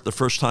this art. The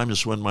first time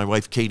is when my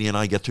wife Katie and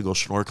I get to go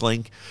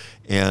snorkeling,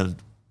 and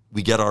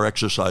we get our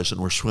exercise,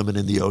 and we're swimming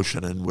in the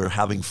ocean, and we're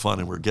having fun,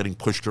 and we're getting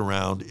pushed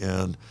around,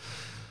 and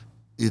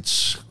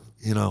it's,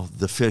 you know,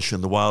 the fish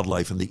and the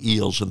wildlife and the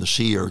eels and the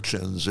sea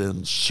urchins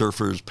and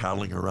surfers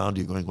paddling around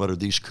you going, what are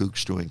these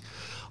kooks doing?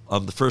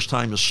 The first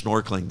time is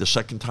snorkeling. The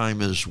second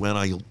time is when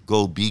I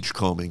go beach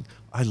combing.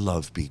 I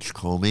love beach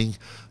combing.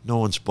 No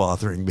one's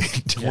bothering me.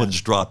 No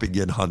one's dropping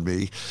in on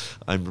me.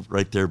 I'm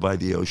right there by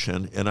the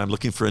ocean, and I'm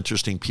looking for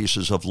interesting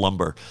pieces of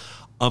lumber.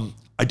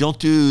 I don't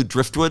do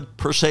driftwood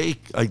per se.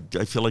 I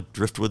feel like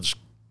driftwood's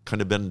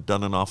kind of been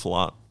done an awful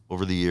lot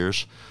over the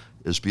years,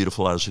 as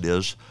beautiful as it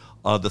is.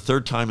 The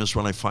third time is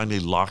when I finally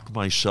lock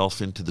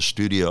myself into the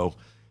studio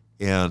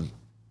and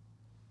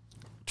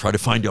try to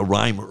find a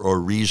rhyme or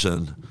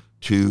reason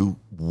to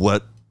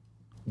what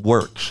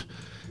works.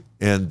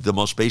 And the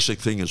most basic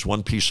thing is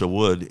one piece of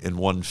wood and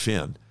one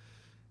fin.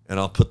 And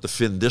I'll put the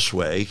fin this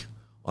way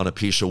on a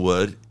piece of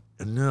wood,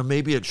 and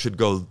maybe it should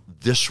go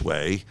this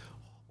way,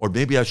 or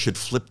maybe I should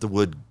flip the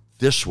wood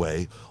this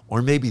way,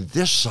 or maybe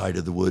this side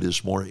of the wood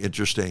is more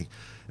interesting.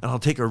 And I'll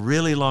take a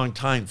really long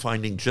time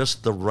finding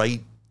just the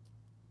right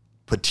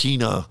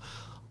patina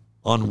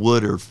on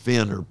wood or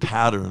fin or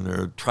pattern,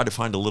 or try to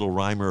find a little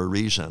rhyme or a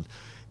reason.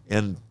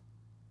 And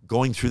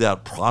going through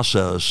that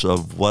process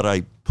of what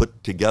I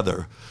put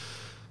together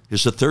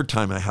is the third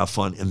time I have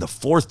fun. And the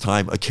fourth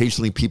time,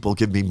 occasionally people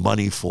give me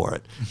money for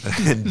it.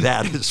 And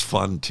that is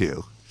fun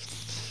too.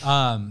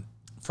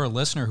 For a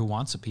listener who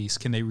wants a piece,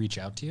 can they reach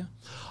out to you?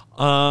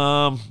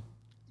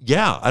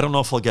 Yeah, I don't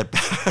know if I'll get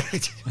back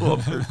to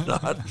them or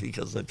not,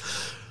 because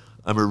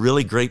I'm a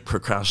really great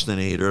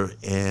procrastinator,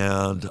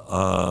 and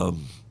I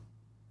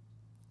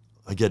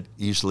get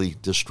easily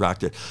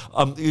distracted.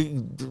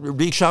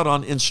 Reach out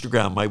on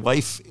Instagram. My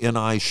wife and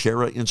I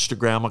share an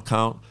Instagram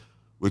account,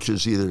 which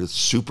is either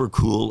super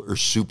cool or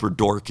super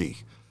dorky.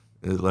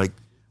 Like,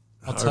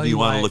 however you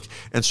want to look.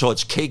 And so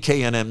it's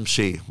KK and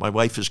MC. My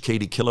wife is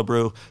Katie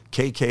Killebrew,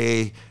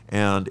 KK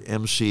and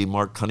MC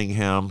Mark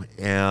Cunningham.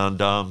 And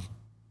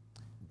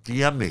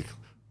DM me.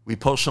 We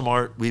post some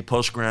art, we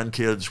post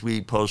grandkids,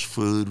 we post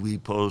food, we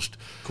post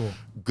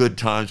good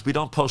times. We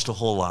don't post a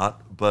whole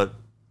lot, but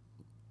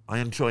I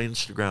enjoy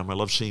Instagram. I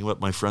love seeing what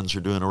my friends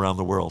are doing around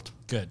the world.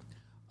 Good.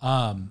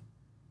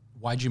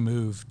 Why'd you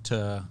move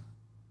to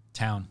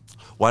town?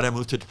 Why'd I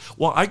move to?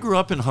 Well, I grew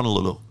up in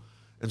Honolulu,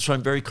 and so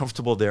I'm very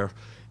comfortable there.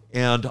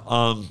 And,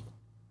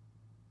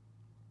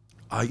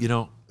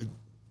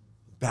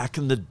 back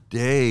in the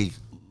day,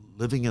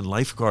 living in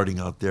lifeguarding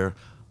out there,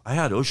 I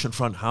had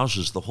oceanfront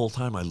houses the whole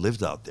time I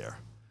lived out there.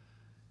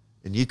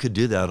 And you could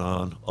do that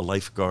on a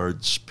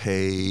lifeguard's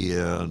pay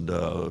and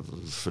a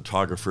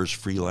photographer's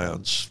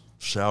freelance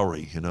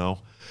salary, you know.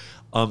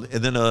 And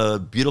then a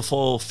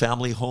beautiful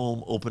family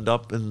home opened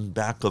up in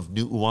back of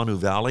Nu'uanu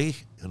Valley,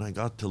 and I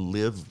got to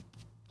live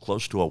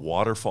close to a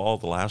waterfall,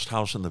 the last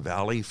house in the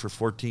valley, for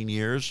 14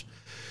 years.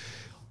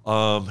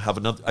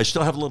 I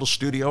still have a little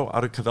studio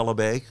out of Cavella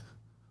Bay,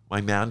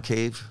 my man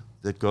cave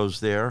that goes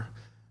there.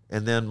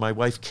 And then my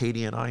wife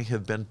Katie and I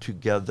have been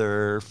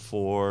together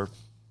for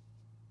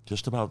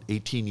just about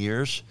 18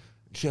 years.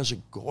 She has a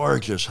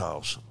gorgeous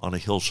house on a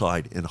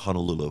hillside in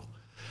Honolulu.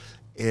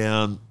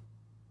 And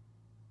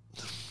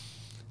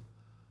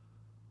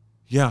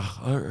yeah,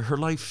 her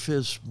life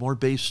is more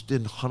based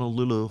in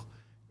Honolulu,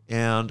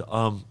 and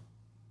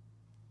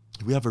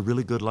we have a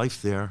really good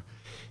life there.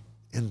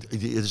 And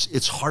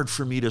it's hard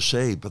for me to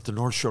say, but the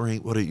North Shore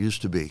ain't what it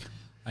used to be.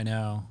 I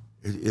know.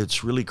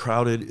 It's really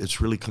crowded. It's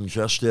really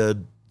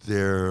congested.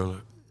 There,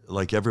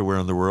 like everywhere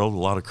in the world, a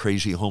lot of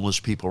crazy homeless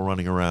people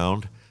running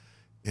around.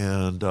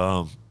 And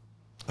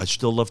I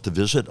still love to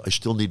visit. I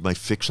still need my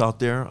fix out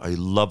there. I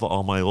love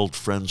all my old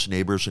friends,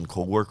 neighbors, and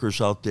coworkers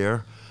out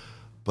there.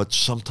 But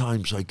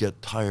sometimes I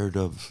get tired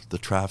of the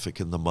traffic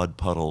and the mud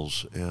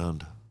puddles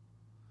and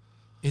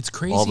it's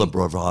crazy, all the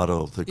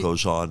bravado that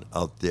goes on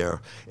out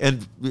there.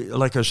 And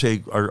like I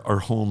say, our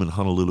home in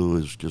Honolulu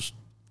is just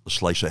a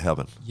slice of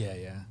heaven. Yeah.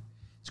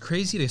 It's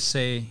crazy to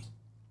say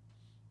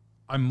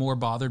I'm more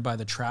bothered by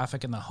the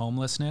traffic and the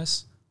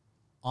homelessness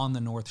on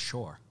the North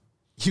Shore.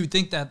 You'd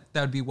think that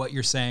would be what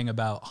you're saying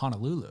about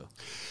Honolulu,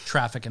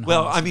 traffic and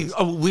homelessness.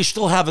 Well, I mean, we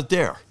still have it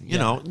there, you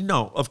know.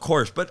 No, of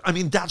course. But, I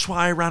mean, that's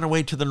why I ran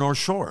away to the North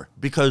Shore,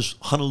 because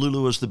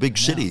Honolulu was the big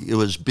city. It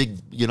was big,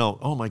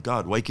 oh, my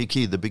God,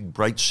 Waikiki, the big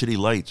bright city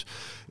lights.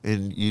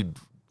 And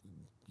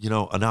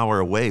an hour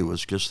away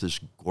was just this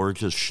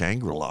gorgeous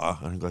Shangri-La.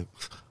 And I'm like,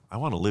 I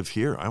want to live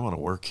here. I want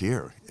to work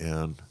here.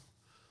 And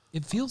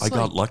I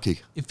got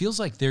lucky. It feels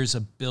like there's a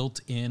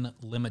built-in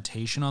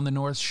limitation on the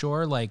North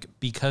Shore, like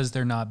because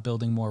they're not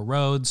building more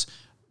roads,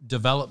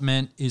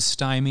 development is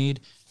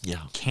stymied.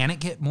 Yeah. Can it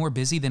get more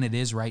busy than it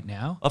is right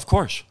now? Of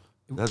course.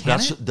 That's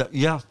that's the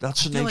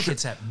the nature. like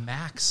it's at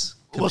max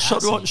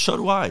capacity. Well, so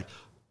do I.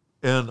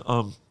 And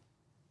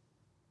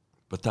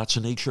but that's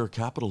the nature of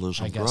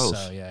capitalism. I guess growth.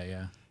 so.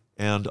 Yeah.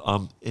 And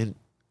in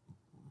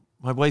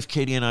my wife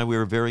Katie and I, we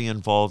were very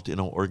involved in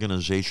an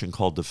organization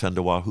called Defend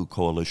Oahu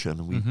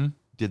Coalition. We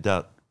did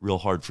that real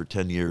hard for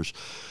 10 years,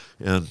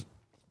 and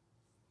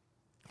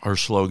our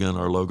slogan,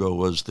 our logo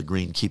was the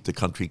green "Keep the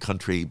Country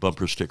Country"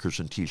 bumper stickers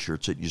and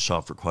T-shirts that you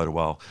saw for quite a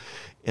while.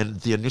 And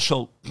the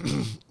initial,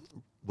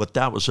 what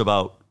that was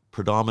about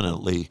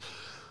predominantly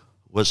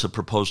was the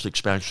proposed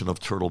expansion of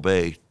Turtle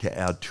Bay to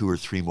add 2 or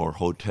 3 more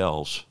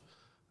hotels.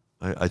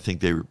 I think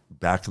they were,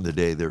 back in the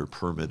day, they were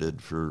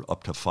permitted for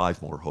up to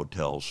 5 more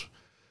hotels.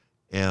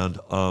 And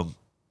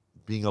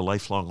being a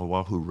lifelong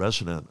Oahu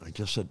resident, I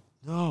just said,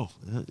 no,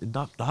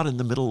 not in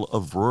the middle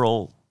of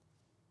rural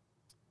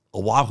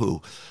Oahu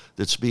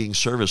that's being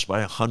serviced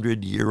by a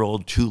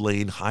 100-year-old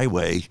 2-lane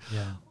highway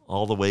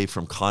all the way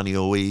from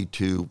Kaneohe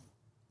to,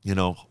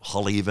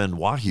 Haleiwa and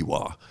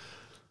Wahiawa,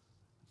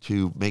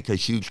 to make a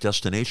huge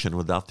destination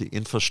without the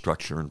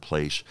infrastructure in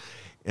place.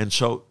 And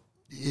so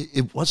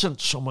it wasn't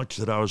so much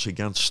that I was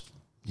against,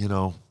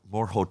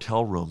 more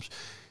hotel rooms.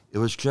 It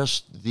was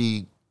just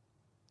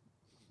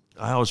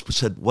I always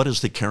said, what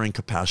is the carrying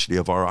capacity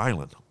of our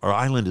island? Our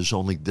island is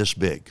only this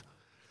big.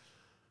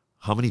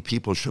 How many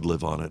people should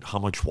live on it? How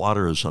much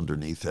water is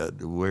underneath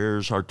it?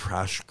 Where's our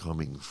trash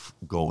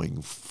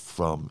going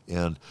from?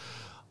 And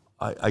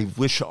I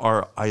wish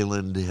our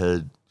island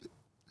had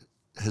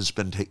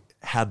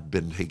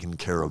been taken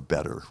care of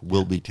better,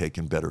 will be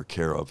taken better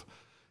care of.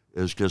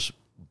 It's just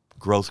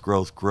growth,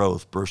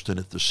 bursting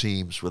at the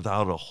seams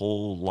without a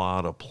whole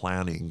lot of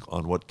planning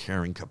on what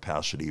carrying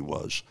capacity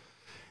was.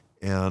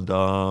 And,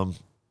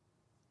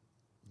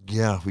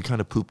 we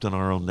kind of pooped in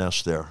our own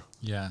nest there.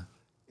 Yeah.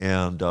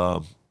 And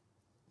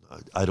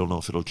I don't know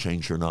if it'll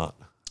change or not.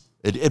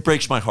 It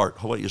breaks my heart.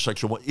 Hawaii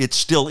Section 1. It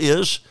still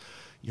is.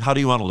 How do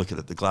you want to look at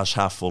it? The glass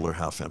half full or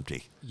half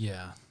empty?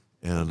 Yeah.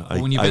 And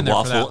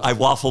I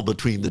waffle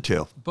between the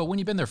two. But when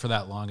you've been there for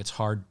that long, it's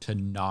hard to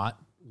not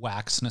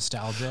wax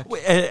nostalgic.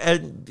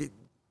 And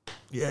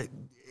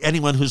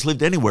anyone who's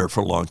lived anywhere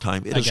for a long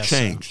time, it has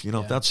changed.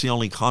 So. That's the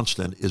only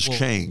constant is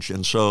change.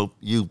 And so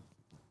you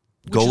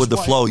go with the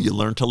flow. You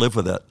learn to live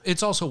with it.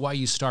 It's also why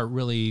you start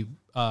really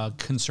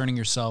concerning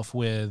yourself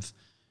with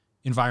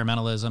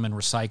environmentalism and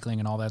recycling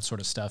and all that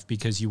sort of stuff,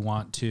 because you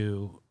want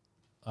to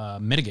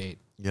mitigate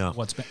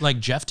what's been, like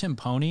Jeff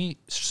Timpone,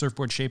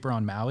 surfboard shaper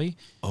on Maui.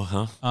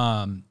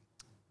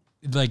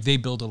 Like they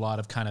build a lot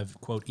of kind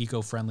of quote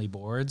eco-friendly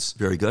boards.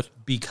 Very good.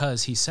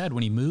 Because he said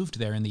when he moved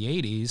there in the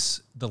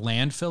 80s, the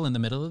landfill in the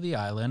middle of the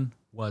island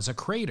was a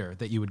crater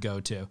that you would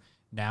go to.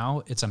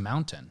 Now it's a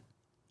mountain.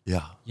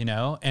 Yeah.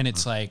 And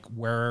it's like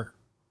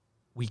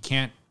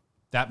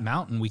that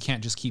mountain, we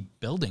can't just keep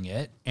building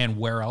it. And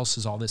where else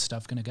is all this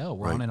stuff going to go?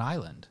 We're on an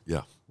island.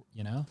 Yeah.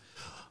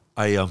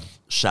 I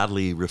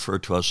sadly refer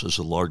to us as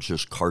the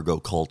largest cargo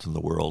cult in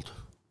the world.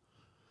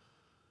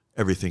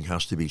 Everything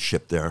has to be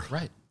shipped there.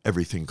 Right.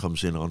 Everything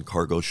comes in on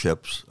cargo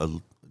ships.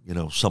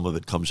 Some of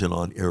it comes in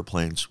on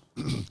airplanes.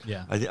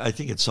 Yeah. I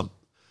think it's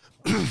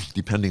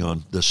depending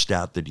on the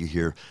stat that you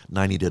hear,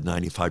 90 to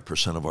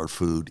 95% of our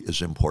food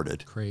is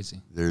imported.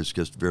 Crazy. There's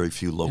just very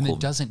few local. And it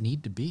doesn't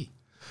need to be.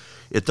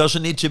 It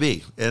doesn't need to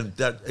be. And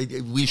that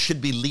we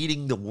should be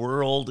leading the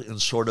world in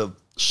sort of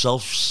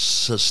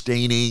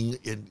self-sustaining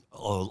in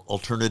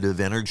alternative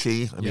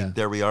energy. I mean,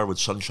 there we are with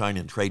sunshine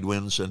and trade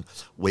winds and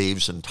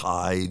waves and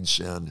tides,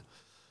 and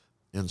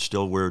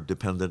still we're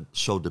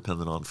so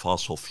dependent on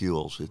fossil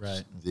fuels.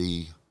 It's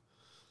the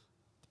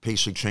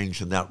pace of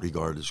change in that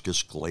regard is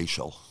just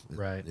glacial.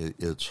 Right.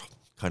 It's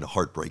kind of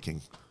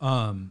heartbreaking.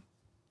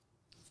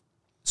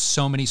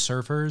 So many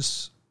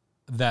surfers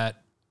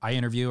that I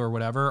interview or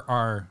whatever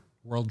are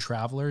world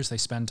travelers. They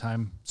spend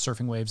time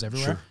surfing waves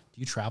everywhere. Sure. Do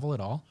you travel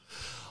at all?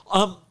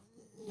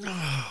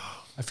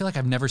 I feel like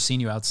I've never seen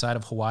you outside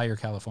of Hawaii or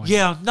California.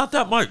 Yeah, not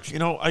that much.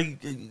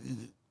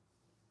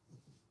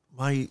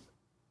 My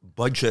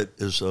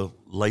budget as a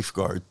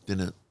lifeguard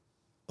didn't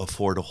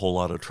afford a whole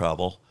lot of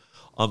travel.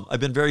 I've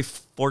been very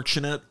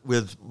fortunate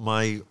with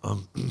my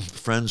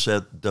friends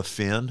at the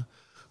Fin,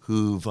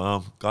 who've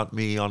got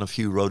me on a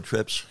few road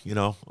trips.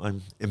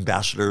 I'm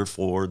ambassador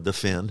for the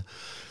Fin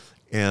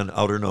and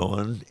Outer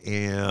Noan,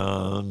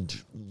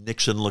 and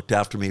Nixon looked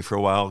after me for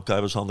a while. I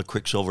was on the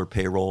Quicksilver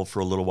payroll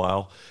for a little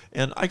while,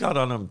 and I got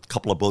on a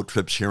couple of boat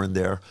trips here and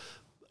there.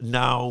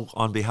 Now,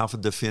 on behalf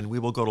of the Fin, we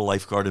will go to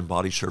lifeguard and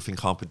body surfing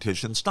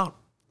competitions, not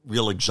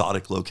real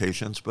exotic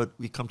locations, but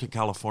we come to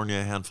California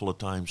a handful of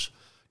times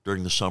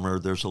during the summer.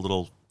 There's a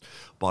little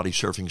body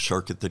surfing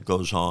circuit that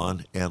goes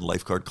on, and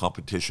lifeguard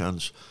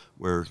competitions.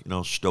 We're,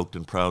 stoked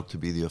and proud to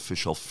be the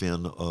official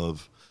Fin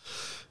of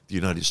the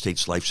United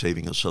States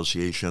Life-Saving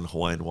Association,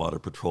 Hawaiian Water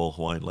Patrol,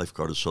 Hawaiian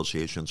Lifeguard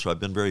Association. So I've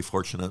been very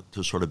fortunate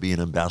to sort of be an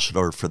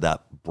ambassador for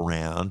that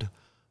brand.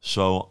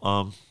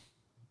 So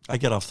I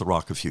get off the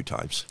rock a few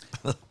times.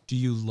 Do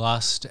you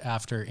lust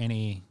after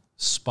any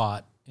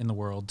spot in the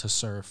world to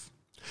surf?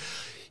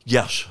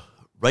 Yes.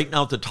 Right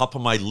now at the top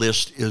of my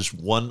list is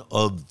one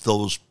of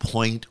those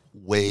point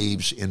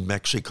waves in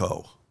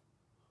Mexico.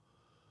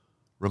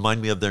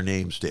 Remind me of their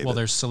names, David. Well,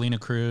 there's Selena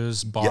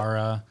Cruz,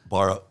 Barra. Yeah,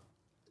 Barra.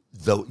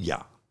 Though,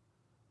 yeah.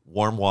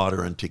 Warm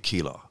water and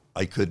tequila.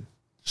 I could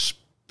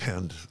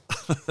spend,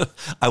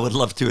 I would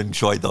love to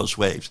enjoy those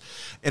waves.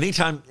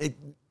 Anytime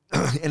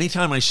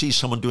I see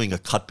someone doing a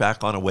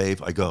cutback on a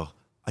wave, I go,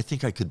 I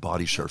think I could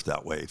body surf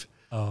that wave.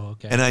 Oh,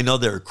 okay. And I know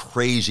there are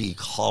crazy,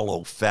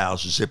 hollow,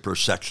 fast zipper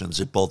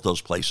sections at both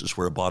those places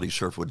where a body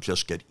surf would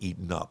just get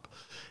eaten up.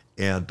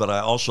 But I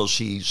also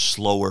see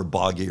slower,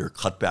 boggier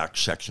cutback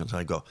sections.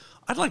 I go,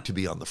 I'd like to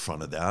be on the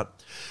front of that.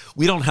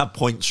 We don't have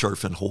point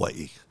surf in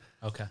Hawaii.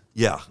 Okay.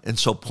 Yeah, and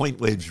so point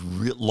waves,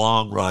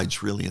 long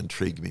rides really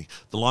intrigue me.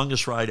 The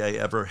longest ride I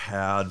ever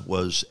had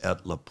was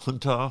at La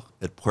Punta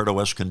at Puerto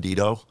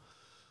Escondido.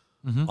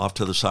 Off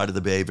to the side of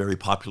the bay, very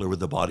popular with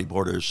the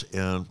bodyboarders.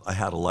 And I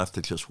had a left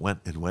that just went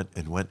and went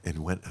and went and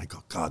went. And I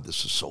go, God,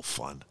 this is so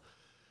fun.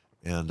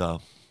 And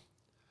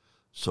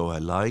so I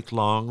like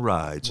long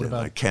rides,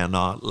 I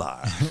cannot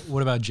lie.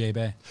 What about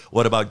J-Bay?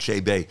 What about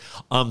J-Bay?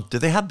 Do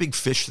they have big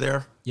fish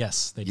there?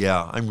 Yes, they do.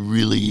 Yeah, I'm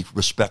really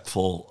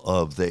respectful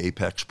of the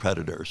apex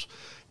predators.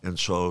 And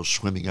so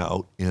swimming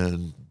out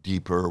in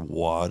deeper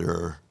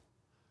water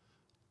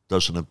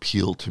doesn't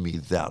appeal to me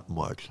that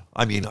much.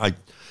 I mean,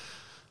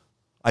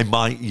 I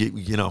mind,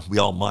 you know, we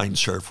all mind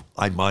surf.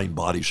 I mind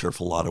body surf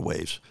a lot of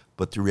waves.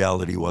 But the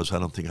reality was I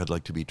don't think I'd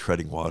like to be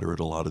treading water at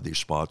a lot of these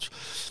spots.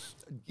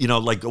 You know,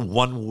 like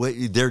one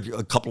way, there are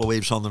a couple of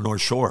waves on the North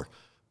Shore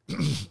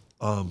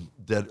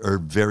that are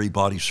very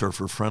body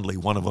surfer friendly.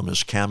 One of them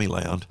is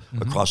Camiland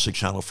across the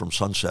channel from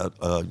Sunset.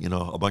 You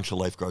know, a bunch of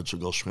lifeguards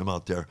will go swim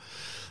out there.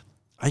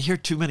 I hear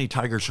too many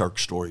tiger shark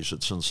stories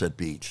at Sunset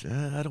Beach.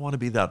 I don't want to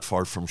be that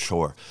far from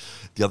shore.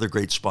 The other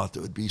great spot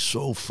that would be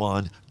so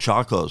fun,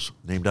 Chacos,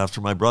 named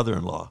after my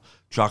brother-in-law.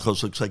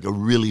 Chacos looks like a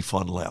really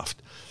fun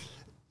left.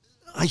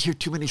 I hear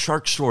too many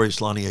shark stories,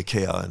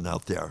 Laniakea, and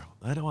out there.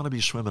 I don't want to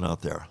be swimming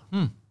out there.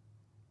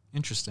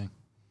 Interesting.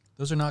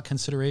 Those are not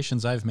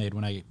considerations I've made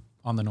when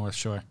on the North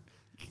Shore.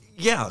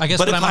 Yeah, I guess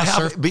but if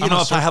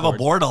if I have a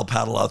board, I'll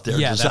paddle out there.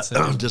 Yeah,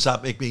 does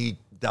that make me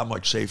that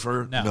much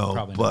safer? No,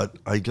 probably but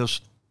not.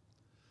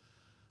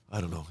 I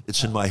don't know.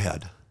 It's in my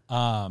head.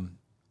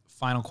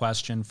 Final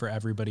question for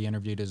everybody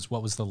interviewed is,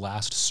 what was the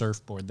last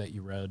surfboard that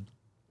you rode?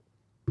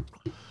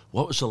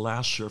 What was the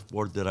last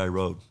surfboard that I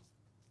rode?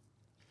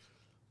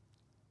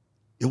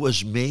 It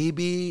was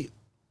maybe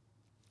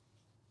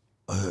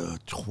a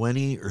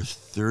 20 or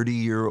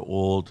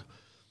 30-year-old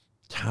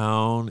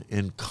town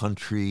and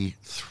country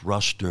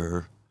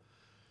thruster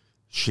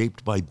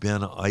shaped by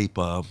Ben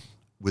Ipa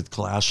with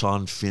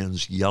glass-on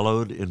fins,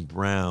 yellowed and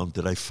brown,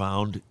 that I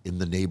found in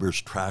the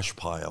neighbor's trash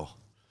pile.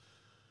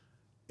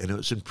 And it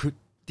was in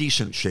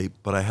decent shape,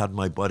 but I had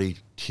my buddy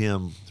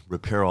Tim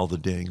repair all the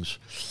dings.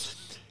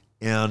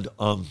 And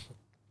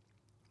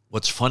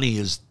what's funny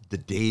is the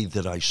day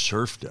that I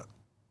surfed it,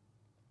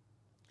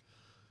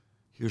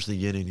 here's the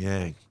yin and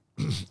yang.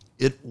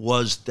 It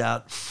was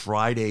that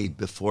Friday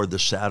before the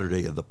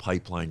Saturday of the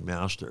Pipeline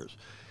Masters.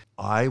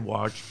 I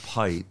watched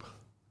Pipe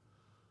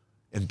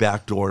and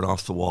backdoored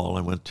off the wall.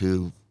 I went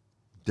to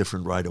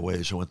different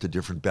right-of-ways. I went to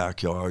different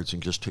backyards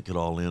and just took it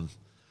all in.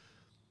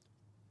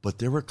 But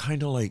there were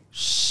kind of like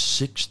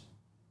 60,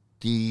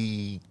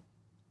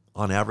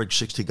 on average,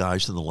 60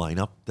 guys in the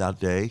lineup that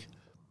day.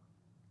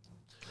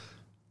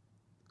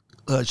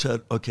 I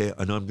said, okay,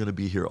 I know I'm going to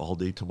be here all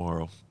day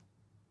tomorrow,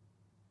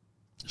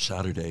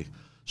 Saturday.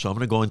 So I'm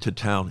going to go into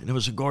town. And it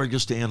was a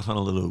gorgeous day in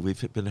Honolulu.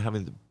 We've been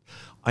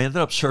I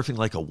ended up surfing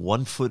like a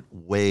 1-foot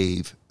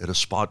wave at a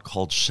spot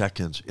called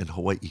Seconds in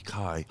Hawaii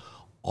Kai,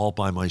 all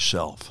by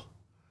myself.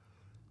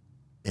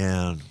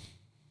 And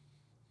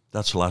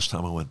that's the last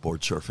time I went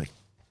board surfing.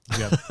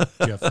 Did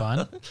you have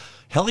fun?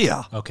 Hell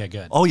yeah. Okay,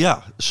 good. Oh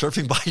yeah.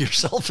 Surfing by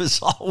yourself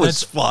is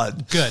always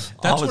fun. Good.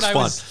 That's what I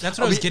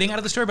was getting out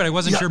of the story, but I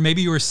wasn't sure.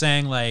 Maybe you were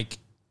saying like,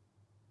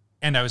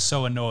 and I was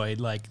so annoyed,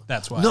 like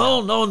that's why.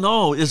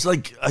 No. It's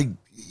like I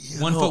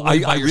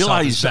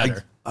realized I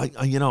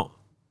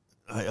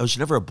was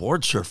never a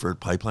board surfer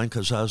at Pipeline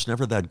because I was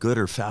never that good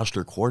or fast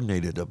or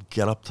coordinated to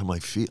get up to my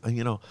feet.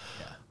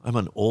 I'm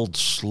an old,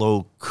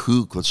 slow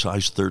kook with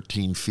size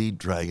 13 feet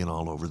dragging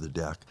all over the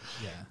deck.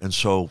 Yeah. And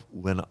so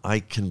when I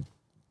can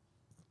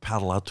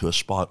paddle out to a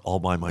spot all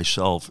by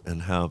myself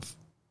and have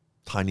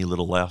tiny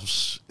little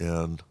laughs,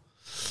 and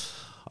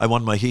I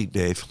won my heat,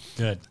 Dave.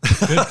 Good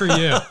for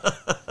you.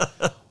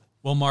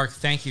 Well, Mark,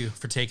 thank you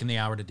for taking the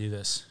hour to do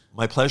this.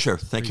 My pleasure.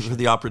 Thank you for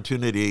the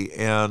opportunity.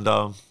 And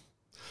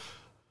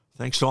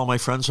thanks to all my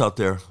friends out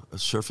there.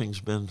 Surfing's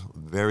been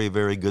very,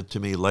 very good to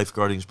me.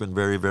 Lifeguarding's been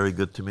very, very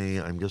good to me.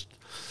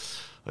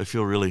 I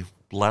feel really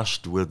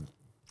blessed with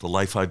the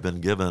life I've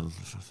been given.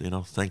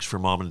 Thanks for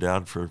Mom and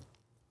Dad for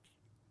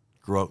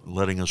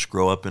letting us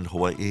grow up in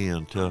Hawaii,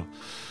 and to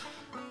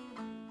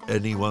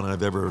anyone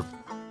I've ever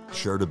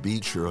shared a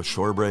beach or a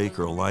shore break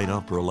or a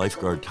lineup or a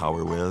lifeguard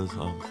tower with.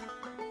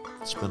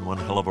 It's been one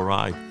hell of a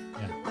ride.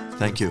 Yeah.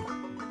 Thank you.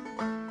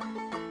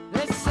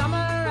 This summer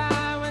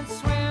I went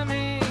swimming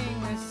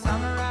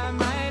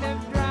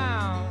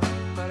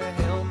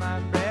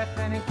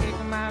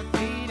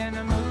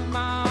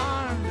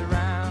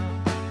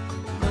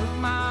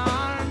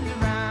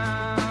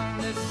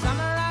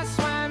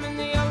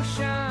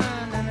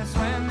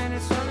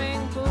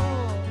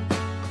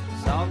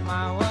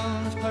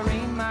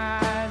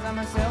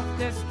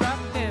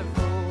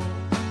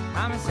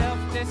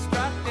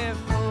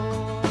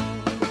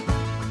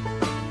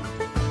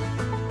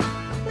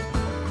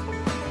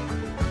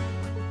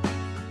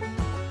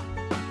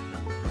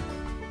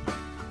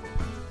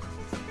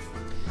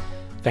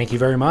Thank you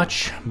very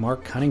much,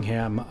 Mark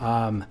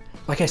Cunningham.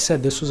 Like I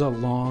said, this was a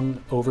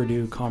long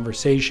overdue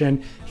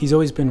conversation. He's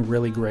always been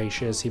really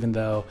gracious, even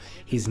though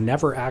he's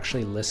never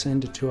actually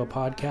listened to a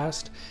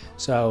podcast.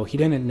 So he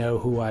didn't know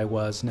who I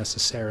was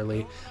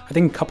necessarily. I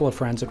think a couple of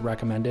friends had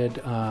recommended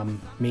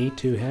me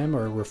to him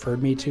or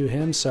referred me to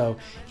him. So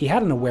he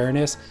had an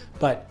awareness,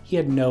 but he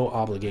had no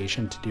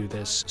obligation to do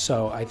this.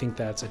 So I think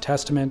that's a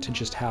testament to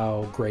just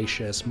how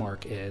gracious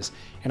Mark is.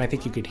 And I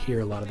think you could hear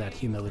a lot of that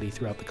humility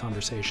throughout the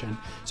conversation.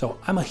 So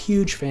I'm a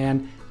huge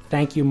fan.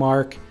 Thank you,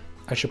 Mark.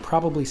 I should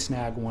probably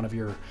snag one of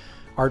your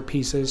art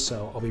pieces,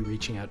 so I'll be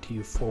reaching out to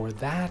you for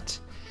that.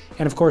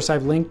 And of course,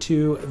 I've linked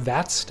to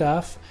that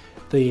stuff,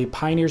 the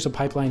Pioneers of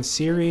Pipeline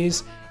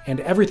series, and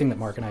everything that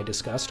Mark and I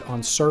discussed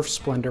on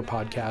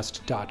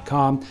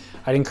surfsplendorpodcast.com.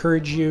 I'd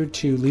encourage you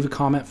to leave a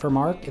comment for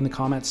Mark in the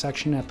comment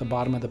section at the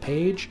bottom of the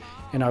page,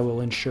 and I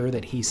will ensure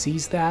that he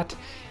sees that.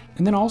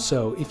 And then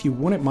also, if you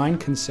wouldn't mind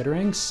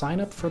considering, sign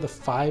up for the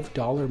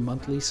 $5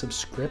 monthly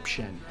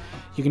subscription.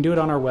 You can do it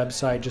on our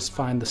website. Just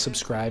find the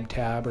subscribe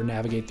tab or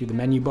navigate through the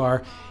menu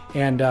bar.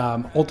 And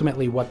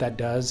ultimately what that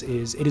does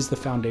is it is the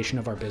foundation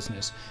of our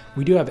business.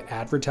 We do have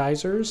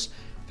advertisers.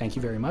 Thank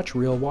you very much.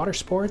 Real Water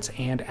Sports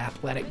and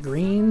Athletic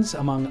Greens,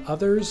 among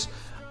others.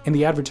 And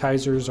the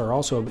advertisers are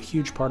also a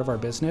huge part of our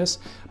business,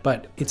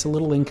 but it's a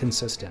little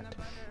inconsistent.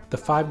 The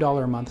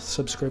 $5 a month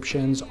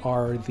subscriptions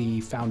are the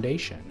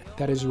foundation.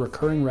 That is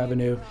recurring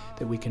revenue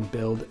that we can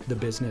build the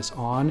business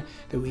on,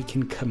 that we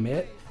can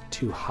commit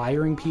to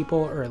hiring people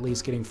or at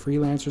least getting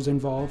freelancers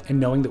involved and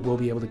knowing that we'll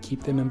be able to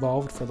keep them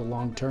involved for the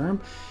long term.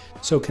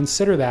 So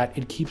consider that.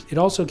 It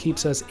also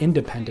keeps us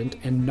independent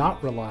and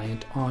not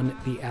reliant on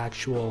the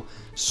actual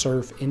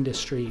surf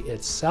industry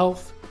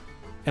itself.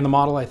 And the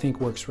model, I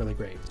think, works really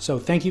great. So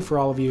thank you for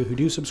all of you who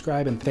do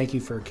subscribe, and thank you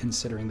for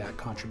considering that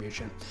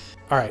contribution.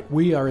 All right,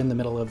 we are in the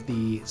middle of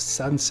the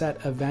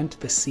Sunset event,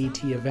 the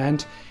CT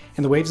event,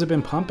 and the waves have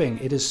been pumping.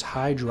 It is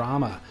high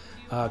drama.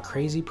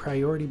 Crazy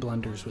priority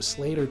blunders with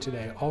Slater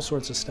today, all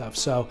sorts of stuff.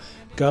 So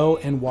go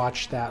and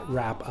watch that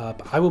wrap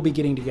up. I will be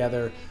getting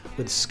together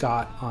with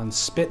Scott on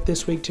Spit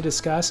this week to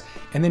discuss.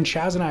 And then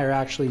Chaz and I are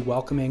actually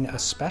welcoming a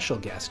special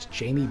guest,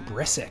 Jamie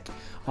Brisick,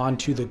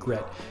 onto the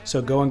Grit.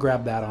 So go and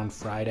grab that on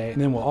Friday.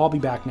 And then we'll all be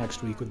back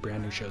next week with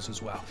brand new shows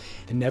as well.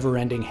 The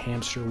never-ending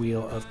hamster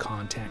wheel of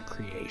content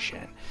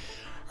creation.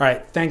 All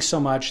right, thanks so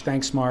much.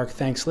 Thanks, Mark.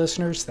 Thanks,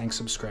 listeners. Thanks,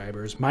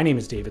 subscribers. My name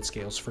is David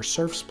Scales for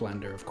Surf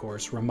Splendor, of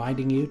course,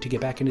 reminding you to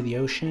get back into the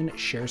ocean,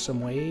 share some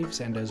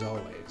waves, and as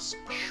always,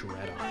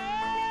 shred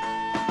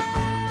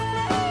on.